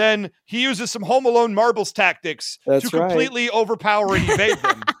 and then he uses some Home Alone marbles tactics to completely overpower and evade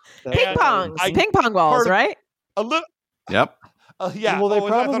them. Ping pong balls, right? A little. Yep. Yeah. Well, they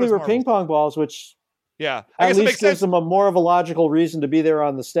probably were ping pong balls, which at least gives them more of a logical reason to be there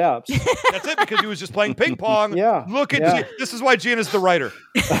on the steps. That's it, because he was just playing ping pong. Yeah. Look at this is why Gina's the writer.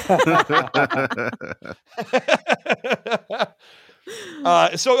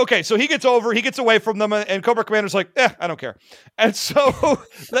 So he gets away from them, and Cobra Commander's like, I don't care. And so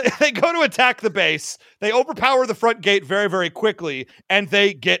they go to attack the base. They overpower the front gate very, very quickly, and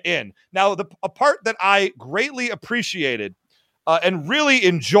they get in. Now, a part that I greatly appreciated and really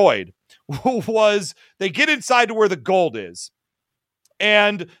enjoyed was they get inside to where the gold is,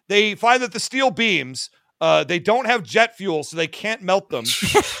 and they find that the steel beams, they don't have jet fuel, so they can't melt them.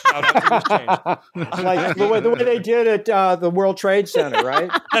 Like the way they did at the World Trade Center, right?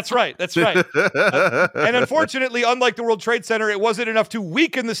 That's right. And unfortunately, unlike the World Trade Center, it wasn't enough to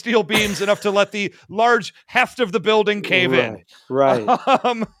weaken the steel beams enough to let the large heft of the building cave in. Right.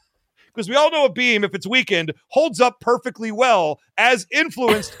 Because we all know a beam, if it's weakened, holds up perfectly well, as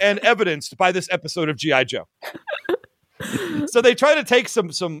influenced and evidenced by this episode of G.I. Joe. So they try to take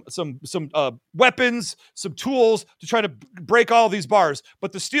some weapons, some tools to try to break all these bars,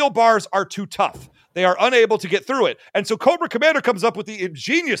 but the steel bars are too tough. They are unable to get through it. And so Cobra Commander comes up with the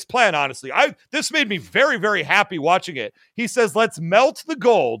ingenious plan, honestly. This made me very, very happy watching it. He says, let's melt the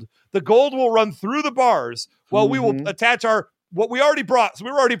gold. The gold will run through the bars while we will attach what we already brought. So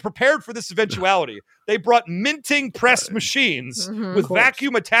we were already prepared for this eventuality. They brought minting press machines with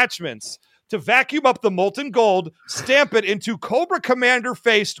vacuum attachments to vacuum up the molten gold, stamp it into Cobra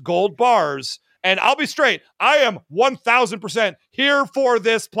Commander-faced gold bars, and I'll be straight. I am 1,000% here for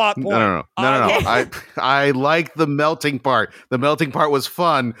this plot point. No. I like the melting part. The melting part was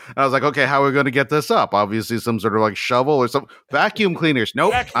fun. And I was like, okay, how are we going to get this up? Obviously, some sort of like shovel or some vacuum cleaners.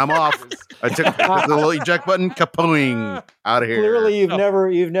 Nope, I'm off. I took the little eject button, kapoing, out of here. Clearly,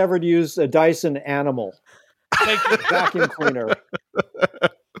 you've never used a Dyson Animal vacuum cleaner.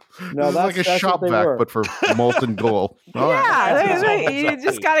 No, that's like a shop vac, but for molten gold. You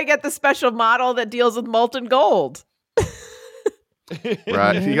just got to get the special model that deals with molten gold.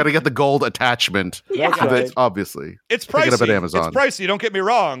 Right, you got to get the gold attachment. Right. Obviously, it's pricey. Pick it up at Amazon. It's pricey. Don't get me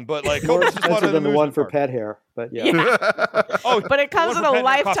wrong, but like more expensive than the one for pet hair. But but it comes with a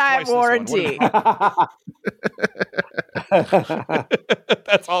lifetime warranty.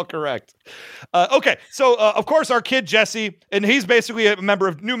 That's all correct. Okay, so of course our kid Jesse, and he's basically a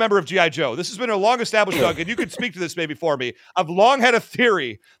new member of G.I. Joe. This has been a long established, Doug, and you could speak to this maybe for me. I've long had a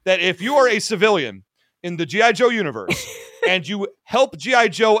theory that if you are a civilian in the G.I. Joe universe and you help G.I.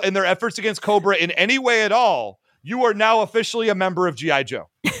 Joe in their efforts against Cobra in any way at all, you are now officially a member of G.I. Joe.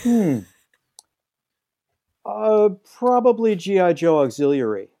 Probably G.I. Joe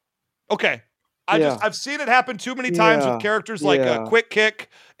Auxiliary. Okay. I've seen it happen too many times with characters like Quick Kick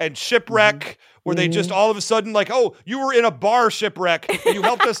and Shipwreck, where they just all of a sudden like, oh, you were in a bar, Shipwreck, and you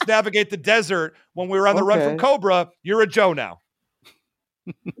helped us navigate the desert when we were on the run from Cobra. You're a Joe now.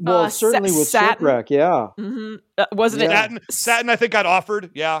 Well, certainly with Shipwreck, wasn't it Satin? I think got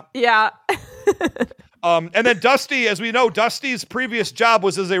offered. Yeah. And then Dusty, as we know, Dusty's previous job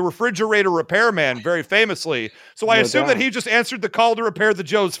was as a refrigerator repairman, very famously. So I assume that he just answered the call to repair the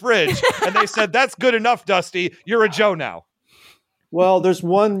Joe's fridge, and they said, "That's good enough, Dusty. You're a Joe now." Well, there's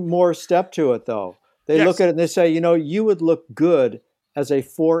one more step to it, though. They look at it and they say, you would look good as a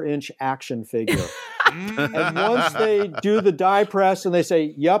 4-inch action figure. And once they do the die press and they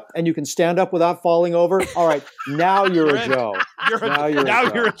say, "Yep," and you can stand up without falling over, all right, now you're a Joe. Now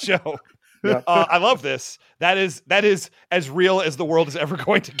you're a Joe. Yep. I love this. That is as real as the world is ever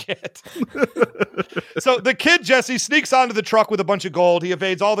going to get. So the kid Jesse sneaks onto the truck with a bunch of gold. He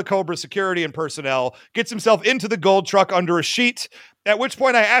evades all the Cobra security and personnel, gets himself into the gold truck under a sheet. At which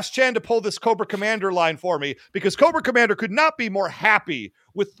point I asked Chan to pull this Cobra Commander line for me, because Cobra Commander could not be more happy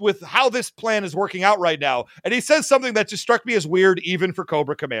with how this plan is working out right now. And he says something that just struck me as weird, even for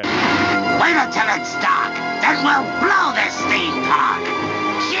Cobra Commander. Wait until it's dark, then we'll blow this theme park.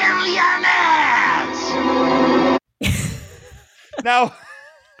 Now,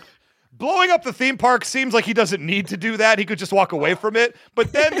 blowing up the theme park seems like he doesn't need to do that. He could just walk away from it.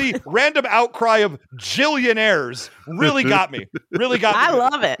 But then the random outcry of jillionaires really got me. I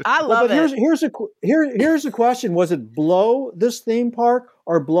love it. I love it. Here's a question. Was it blow this theme park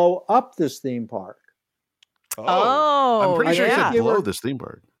or blow up this theme park? Oh, I'm pretty sure he yeah. said blow this theme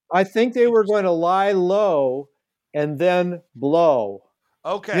park. I think they were going to lie low and then blow.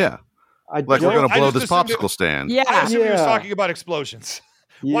 Okay. Yeah. Like we're going to blow this popsicle stand. Yeah. I assume he was talking about explosions.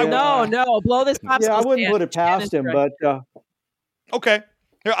 Yeah. No, blow this popsicle Yeah, I wouldn't stand. put it past him, but Okay.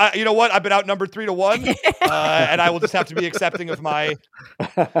 Here, you know what? I've been outnumbered 3-1, and I will just have to be accepting of my.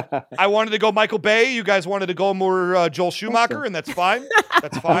 I wanted to go Michael Bay. You guys wanted to go more Joel Schumacher, and that's fine.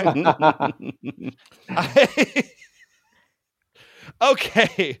 That's fine.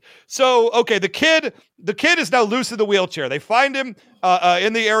 Okay. So, the kid is now loose in the wheelchair. They find him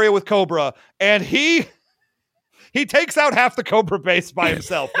in the area with Cobra, and he takes out half the Cobra base by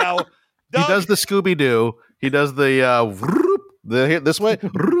himself. Now, he does the Scooby-Doo. He does the this way,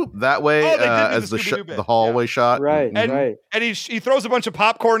 that way, as the hallway shot. Right, and, right. And he throws a bunch of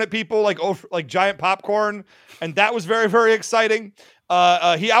popcorn at people, like giant popcorn, and that was very, very exciting.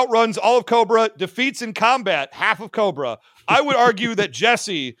 He outruns all of Cobra, defeats in combat half of Cobra. I would argue that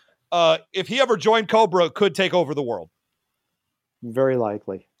Jesse, if he ever joined Cobra, could take over the world. Very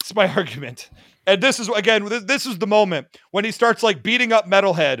likely. It's my argument. And this is, again, this is the moment when he starts like beating up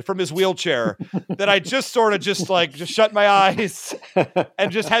Metalhead from his wheelchair that I just sort of just shut my eyes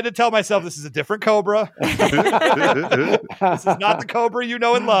and just had to tell myself, this is a different Cobra. This is not the Cobra you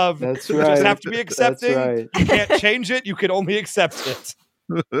know and love. That's You right. just have to be accepting. That's right. You can't change it. You can only accept it.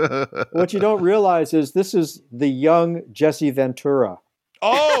 What you don't realize is this is the young Jesse Ventura.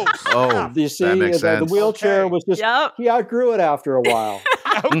 Oh, you see, that makes the sense. wheelchair was just, he outgrew it after a while.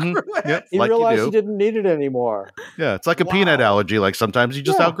 Yep, He like you realized do. he didn't need it anymore. Yeah, it's like a peanut allergy. Like sometimes you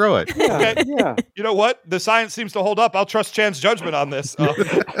just outgrow it. Okay. Yeah. You know what? The science seems to hold up. I'll trust Chan's judgment on this. So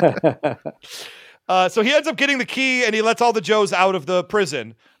he ends up getting the key, and he lets all the Joes out of the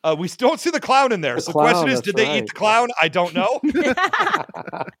prison. We don't see the clown in there. So the question is, did they eat the clown? I don't know.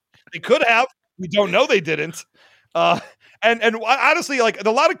 They could have. We don't know they didn't. And honestly, like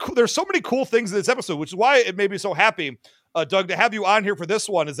there's so many cool things in this episode, which is why it made me so happy, Doug, to have you on here for this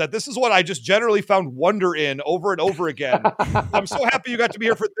one. Is that this is what I just generally found wonder in over and over again. I'm so happy you got to be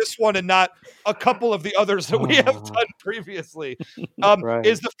here for this one and not a couple of the others that we have done previously. Right.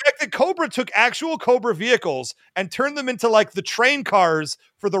 Is the fact that Cobra took actual Cobra vehicles and turned them into like the train cars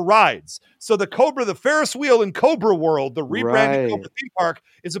for the rides. So the Cobra, the Ferris wheel in Cobra World, the rebranded Cobra theme park,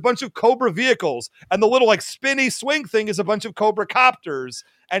 is a bunch of Cobra vehicles, and the little like spinny swing thing is a bunch of Cobra copters,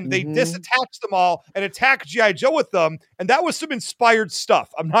 and they disattach them all and attack G.I. Joe with them, and that was some inspired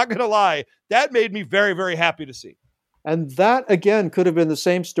stuff. I'm not gonna lie, that made me very, very happy to see. And that again could have been the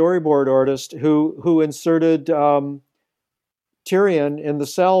same storyboard artist who inserted Tyrion in the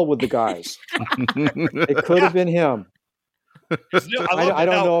cell with the guys. It could have been him. I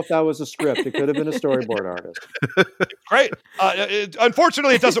don't know if that was a script. It could have been a storyboard artist. Great.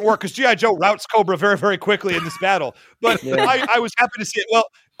 Unfortunately, it doesn't work because G.I. Joe routs Cobra very, very quickly in this battle. But I was happy to see it. Well,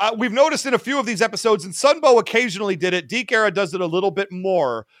 we've noticed in a few of these episodes, and Sunbow occasionally did it. Deke Era does it a little bit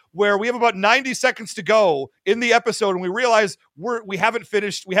more, where we have about 90 seconds to go in the episode, and we realize we haven't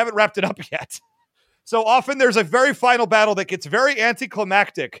finished, we haven't wrapped it up yet. So often there's a very final battle that gets very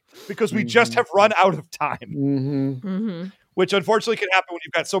anticlimactic because we just have run out of time. Which unfortunately can happen when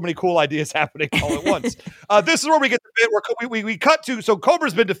you've got so many cool ideas happening all at once. This is where we get the bit where we cut to, so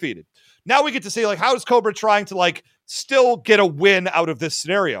Cobra's been defeated. Now we get to see like how is Cobra trying to like still get a win out of this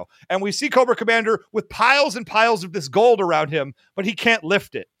scenario. And we see Cobra Commander with piles and piles of this gold around him, but he can't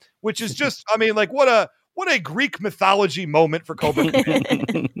lift it, which is just, I mean, like what a Greek mythology moment for Cobra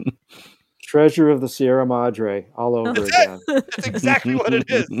Commander. Treasure of the Sierra Madre all over again. That's exactly what it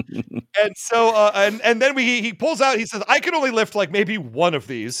is. And so, and then he pulls out. He says, "I can only lift like maybe one of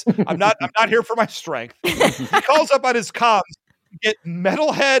these. I'm not here for my strength." He calls up on his comms. get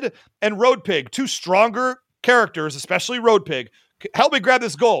Metalhead and Road Pig, two stronger characters, especially Road Pig. Help me grab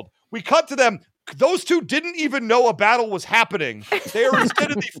this gold. We cut to them. Those two didn't even know a battle was happening. They are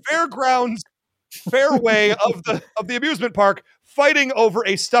instead in the fairgrounds fairway of the amusement park fighting over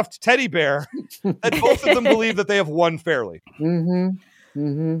a stuffed teddy bear that both of them believe that they have won fairly.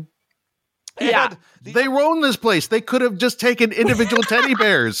 Yeah. They own this place. They could have just taken individual teddy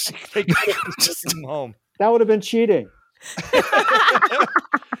bears. They could have just sent them home. That would have been cheating. Fair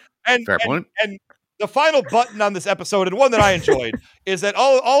point. And the final button on this episode, and one that I enjoyed, is that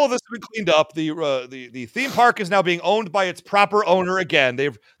all of this has been cleaned up. The theme park is now being owned by its proper owner again.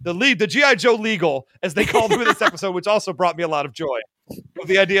 The G.I. Joe legal, as they called him in this episode, which also brought me a lot of joy. With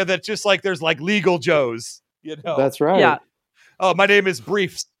the idea that just like there's like legal Joes, you know. That's right. Yeah. Oh, my name is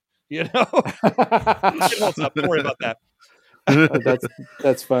Briefs. You know. What's up? Don't worry about that.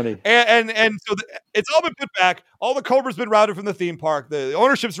 That's funny. And so it's all been put back. All the Cobra's been routed from the theme park. The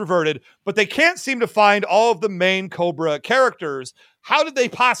ownership's reverted, but they can't seem to find all of the main Cobra characters. How did they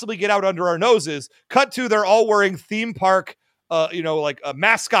possibly get out under our noses? Cut to they're all wearing theme park,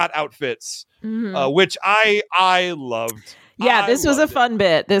 mascot outfits, which I loved. Yeah, this was a fun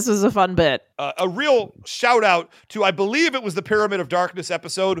bit. This was a fun bit. A real shout out to, I believe it was the Pyramid of Darkness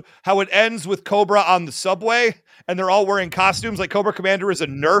episode, how it ends with Cobra on the subway and they're all wearing costumes. Like Cobra Commander is a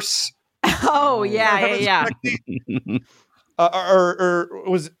nurse. Oh, yeah. Or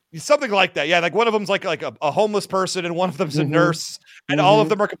was something like that. Yeah, like one of them's like a homeless person and one of them's a nurse. And all of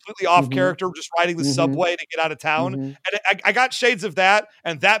them are completely off character, just riding the subway to get out of town. And I got shades of that,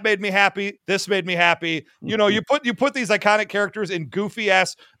 and that made me happy. This made me happy. You know, you put these iconic characters in goofy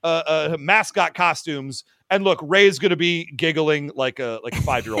ass mascot costumes, and look, Ray's gonna be giggling like a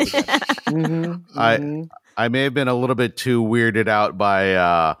 5-year-old again. I may have been a little bit too weirded out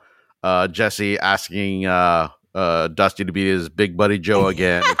by Jesse asking Dusty to be his big buddy Joe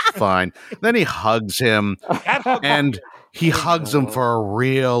again. It's fine. Then he hugs him, and he hugs him for a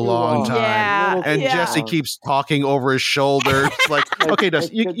real long time. Yeah, and Jesse keeps talking over his shoulder. It's like, okay,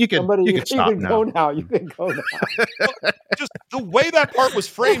 Dusty, you can stop now. You can go now. Just the way that part was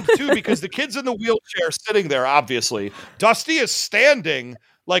framed too, because the kid's in the wheelchair sitting there, obviously. Dusty is standing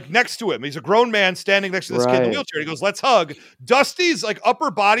like next to him. He's a grown man standing next to this kid in the wheelchair. He goes, let's hug. Dusty's like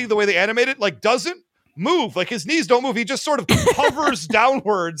upper body, the way they animate it, like doesn't move. Like his knees don't move. He just sort of hovers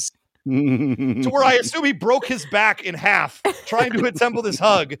downwards to where I assume he broke his back in half trying to assemble this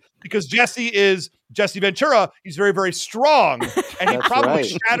hug, because Jesse is Jesse Ventura. He's very, very strong, and he probably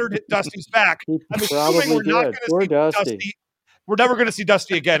shattered Dusty's back. I'm assuming we're not going to see Dusty. We're never going to see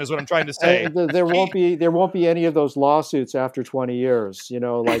Dusty again, is what I'm trying to say. There won't be any of those lawsuits after 20 years, you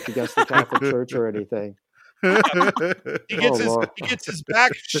know, like against the Catholic Church or anything. He gets his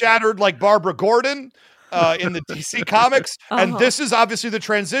back shattered like Barbara Gordon in the DC comics. And this is obviously the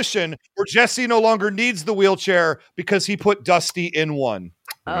transition where Jesse no longer needs the wheelchair because he put Dusty in one.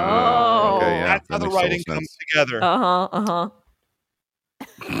 Oh, okay, yeah, that's how the writing comes together.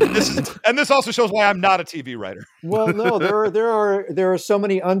 This also shows why I'm not a TV writer. Well, no, there are so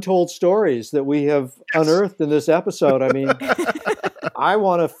many untold stories that we have unearthed in this episode. I mean, I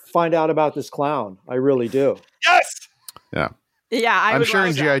want to find out about this clown. I really do. Yes. Yeah. Yeah, I'm sure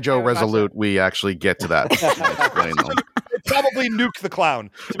in G.I. Joe Resolute we actually get to that. Probably nuke the clown,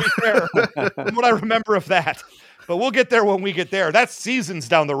 to be fair, from what I remember of that. But we'll get there when we get there. That's seasons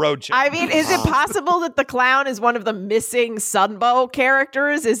down the road, Chip. I mean, is it possible that the clown is one of the missing Sunbow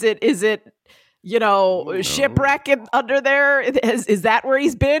characters? Is it Shipwreck under there? Is that where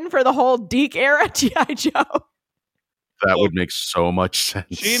he's been for the whole Deke era G.I. Joe? That would make so much sense.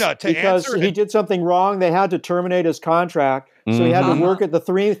 Gina, because he did something wrong, they had to terminate his contract, so he had to work at the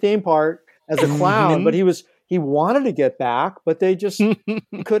theme park as a clown. But he wanted to get back, but they just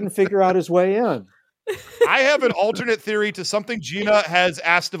couldn't figure out his way in. I have an alternate theory to something Gina has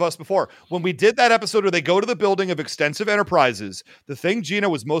asked of us before. When we did that episode where they go to the building of Extensive Enterprises, the thing Gina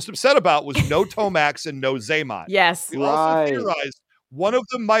was most upset about was no Tomax and no Zaymot. Yes. We also theorized one of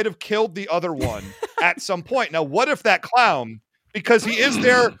them might have killed the other one at some point. Now, what if that clown, because he is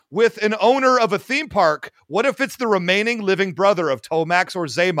there with an owner of a theme park, what if it's the remaining living brother of Tomax or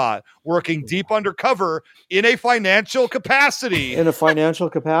Zaymot working deep undercover in a financial capacity? In a financial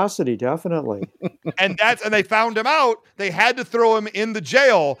capacity, definitely. And they found him out. They had to throw him in the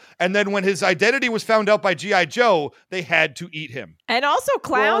jail. And then when his identity was found out by G.I. Joe, they had to eat him. And also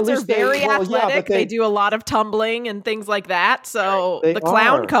clowns are very athletic. They do a lot of tumbling and things like that. So the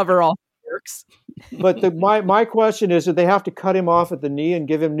clown cover all works. But my question is, that they have to cut him off at the knee and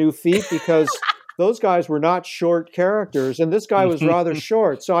give him new feet, because those guys were not short characters, and this guy was rather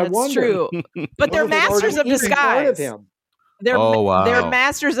short. So I wonder. That's true. But they're masters of disguise. They're Oh, wow. they're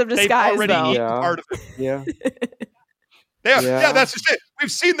masters of They've disguise, already though. eaten Yeah. part of it. Yeah. Yeah, that's just it. We've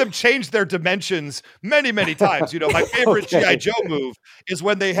seen them change their dimensions many, many times. My favorite Okay. G.I. Joe move is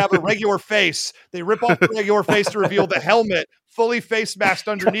when they have a regular face. They rip off the regular face to reveal the helmet, fully face masked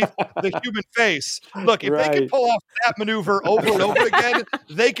underneath the human face. Look, if they can Right. pull off that maneuver over and over again,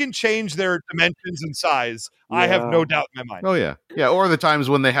 they can change their dimensions and size. I have no Yeah. doubt in my mind. Oh yeah, yeah. Or the times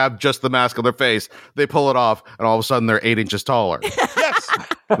when they have just the mask on their face, they pull it off, and all of a sudden they're 8 inches taller. Yes,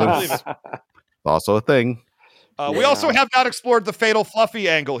 I believe it. Also a thing. We also have not explored the Fatal Fluffy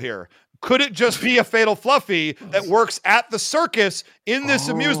angle here. Could it just be a Fatal Fluffy that works at the circus in this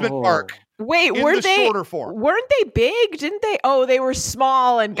amusement park? Wait, in were the they shorter form? weren't they big? Didn't they? Oh, they were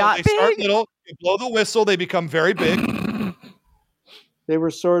small and Well, got they start big. little, you blow the whistle, they become very big. They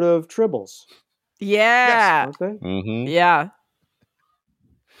were sort of tribbles, Yeah, weren't they? Mm-hmm. yeah.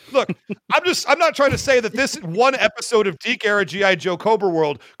 Look, I'm not trying to say that this one episode of Deke era G.I. Joe Cobra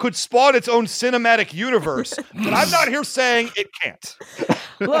World could spawn its own cinematic universe, but I'm not here saying it can't.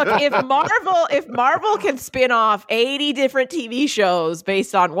 Look, if Marvel can spin off 80 different TV shows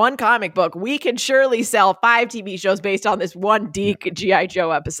based on one comic book, we can surely sell 5 TV shows based on this one Deke G.I.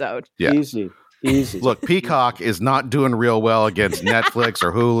 Joe episode. Yeah. Easy. Look, Peacock is not doing real well against Netflix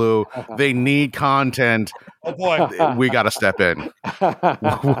or Hulu. They need content. Oh boy. We got to step in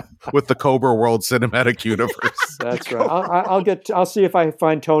with the Cobra World Cinematic Universe. That's right. I'll see if I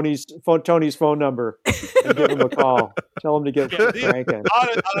find Tony's phone number and give him a call. Tell him to get cranking.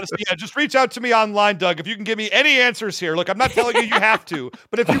 Honestly, yeah, just reach out to me online, Doug, if you can give me any answers here. Look, I'm not telling you have to,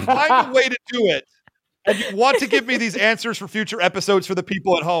 but if you find a way to do it and you want to give me these answers for future episodes for the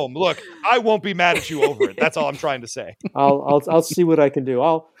people at home, look, I won't be mad at you over it. That's all I'm trying to say. I'll see what I can do.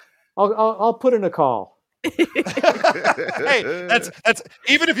 I'll put in a call. Hey, that's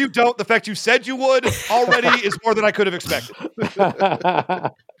even if you don't, the fact you said you would already is more than I could have expected.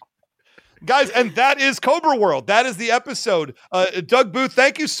 Guys, and that is Cobra World. That is the episode. Doug Booth,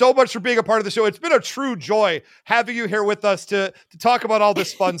 thank you so much for being a part of the show. It's been a true joy having you here with us to talk about all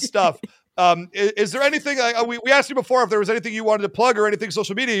this fun stuff. Is there anything, we asked you before if there was anything you wanted to plug or anything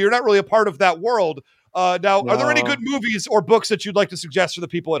social media. You're not really a part of that world. Now, are there any good movies or books that you'd like to suggest for the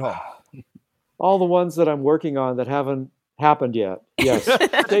people at home? All the ones that I'm working on that haven't happened yet. Yes. Stay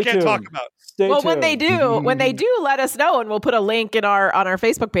Can't tuned. talk about. Stay Well, tuned. when they do, let us know, and we'll put a link on our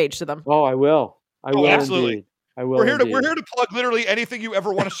Facebook page to them. Oh, I will. I will absolutely. indeed. I will. We're here indeed. to plug literally anything you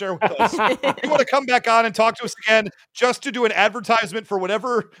ever want to share with us. If you want to come back on and talk to us again, just to do an advertisement for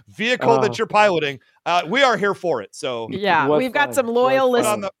whatever vehicle that you're piloting, we are here for it. So Yeah, What we've got fun. some What loyal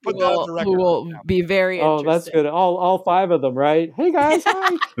fun. listeners Put that on the record. who will be very Oh, interested. that's good. All 5 of them, right? Hey guys,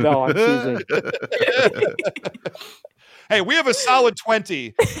 hi. No, I'm teasing. Hey, we have a solid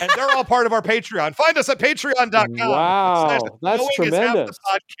 20, and they're all part of our Patreon. Find us at patreon.com. Wow, that's Knowing is half tremendous.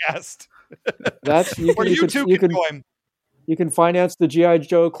 the podcast. That's you Or can, you too you can can join. you can finance the G.I.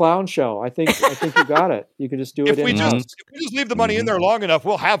 Joe clown show. I think you got it. You can just do If it we in just leave the money in there long enough,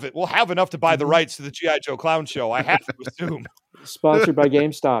 we'll have it. We'll have enough to buy the rights to the G.I. Joe Clown Show. I have to assume. sponsored by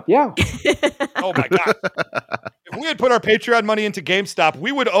GameStop. Yeah. Oh my God. If we had put our Patreon money into GameStop,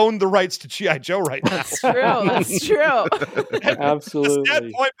 we would own the rights to G.I. Joe right now. That's true. That's true. Absolutely. The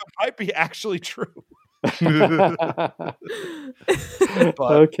sad point but might be actually true.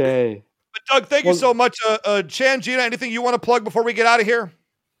 Okay. But Doug, thank you so much. Chan, Gina, anything you want to plug before we get out of here?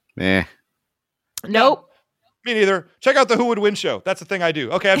 Nope. Me neither. Check out the Who Would Win show. That's the thing I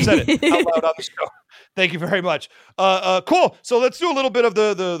do. Okay, I've said it out loud on the show. Thank you very much. Cool. So let's do a little bit of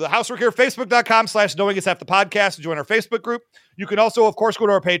the housework here. Facebook.com/Knowing Is Half the Podcast to join our Facebook group. You can also, of course, go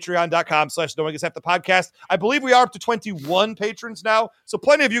to our Patreon.com/Knowing Is Half the Podcast. I believe we are up to 21 patrons now. So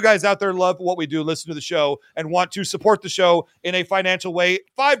plenty of you guys out there love what we do, listen to the show, and want to support the show in a financial way.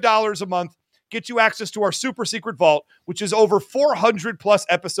 $5 a month get you access to our super secret vault, which is over 400 plus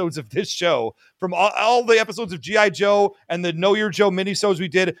episodes of this show, from all the episodes of G.I. Joe and the Know Your Joe minisodes we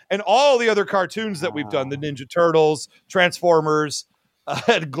did, and all the other cartoons that we've done, the Ninja Turtles, Transformers,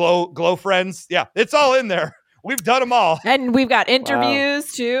 Glow Friends. Yeah, it's all in there. We've done them all. And we've got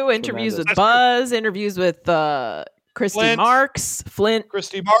interviews too. Interviews with Buzz, interviews with Christy Marks, Flint.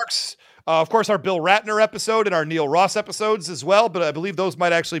 Christy Marks. Of course, our Bill Ratner episode and our Neil Ross episodes as well, but I believe those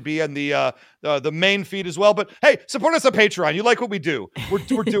might actually be in the main feed as well. But hey, support us on Patreon. You like what we do.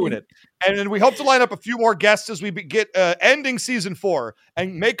 We're doing it. And we hope to line up a few more guests as we get ending season 4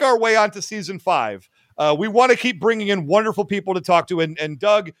 and make our way onto season 5. We want to keep bringing in wonderful people to talk to. And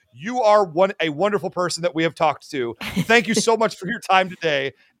Doug, you are a wonderful person that we have talked to. Thank you so much for your time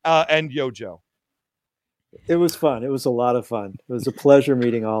today. And Yo Joe. It was fun. It was a lot of fun. It was a pleasure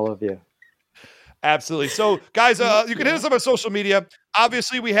meeting all of you. Absolutely. So, guys, you can hit us up on social media.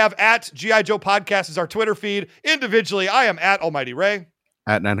 Obviously, we have at G.I. Joe Podcast is our Twitter feed. Individually, I am at Almighty Ray.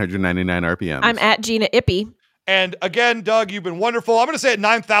 At 999 RPM. I'm at Gina Ippy. And again, Doug, you've been wonderful. I'm going to say it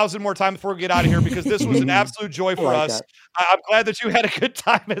 9,000 more times before we get out of here because this was an absolute joy for us. I'm glad that you had a good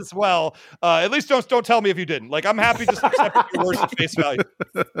time as well. At least don't tell me if you didn't. Like, I'm happy just accepting your words at face value.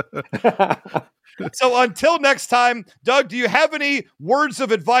 So until next time, Doug, do you have any words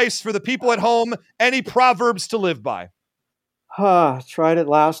of advice for the people at home? Any proverbs to live by? Tried it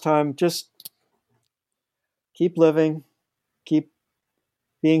last time. Just keep living. Keep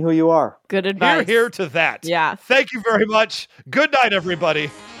being who you are. Good advice. Here to that. Yeah. Thank you very much. Good night,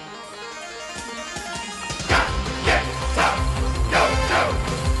 everybody.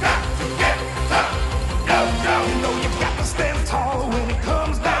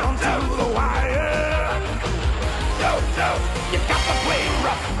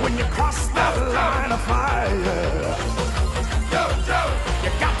 When you cross that line of fire, you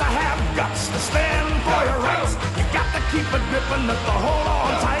got to have guts to stand for your rights. You got to keep it gripping up to hold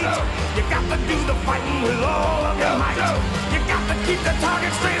on tight. You got to do the fighting with all of your might. You got to keep the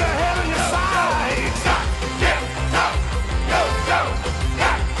target straight ahead on your sights. Got to get tough, go, go.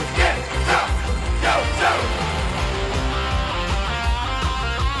 Got to get tough, go, go.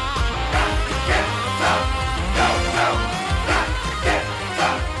 Got to get tough, go, go. Got to get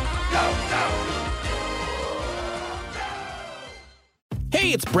tough.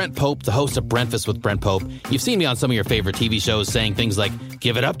 Hey, it's Brent Pope, the host of Breakfast with Brent Pope. You've seen me on some of your favorite TV shows saying things like,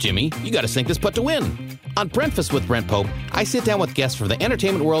 "Give it up, Jimmy. You got to sink this putt to win." On Breakfast with Brent Pope, I sit down with guests from the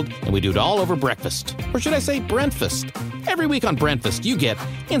entertainment world and we do it all over breakfast. Or should I say Brentfast? Every week on Brentfast, you get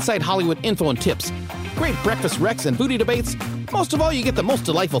inside Hollywood info and tips, great breakfast recs and booty debates. Most of all, you get the most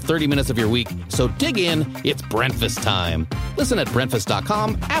delightful 30 minutes of your week. So dig in, it's Brentfast time. Listen at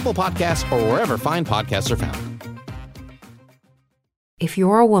Brentfast.com, Apple Podcasts, or wherever fine podcasts are found. If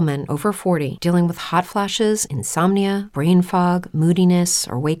you're a woman over 40 dealing with hot flashes, insomnia, brain fog, moodiness,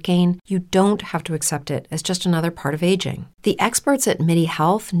 or weight gain, you don't have to accept it as just another part of aging. The experts at MIDI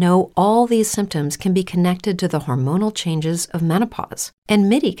Health know all these symptoms can be connected to the hormonal changes of menopause. And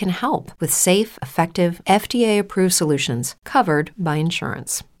MIDI can help with safe, effective, FDA-approved solutions covered by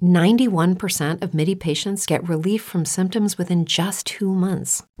insurance. 91% of MIDI patients get relief from symptoms within just 2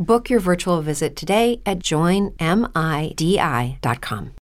 months. Book your virtual visit today at joinmidi.com.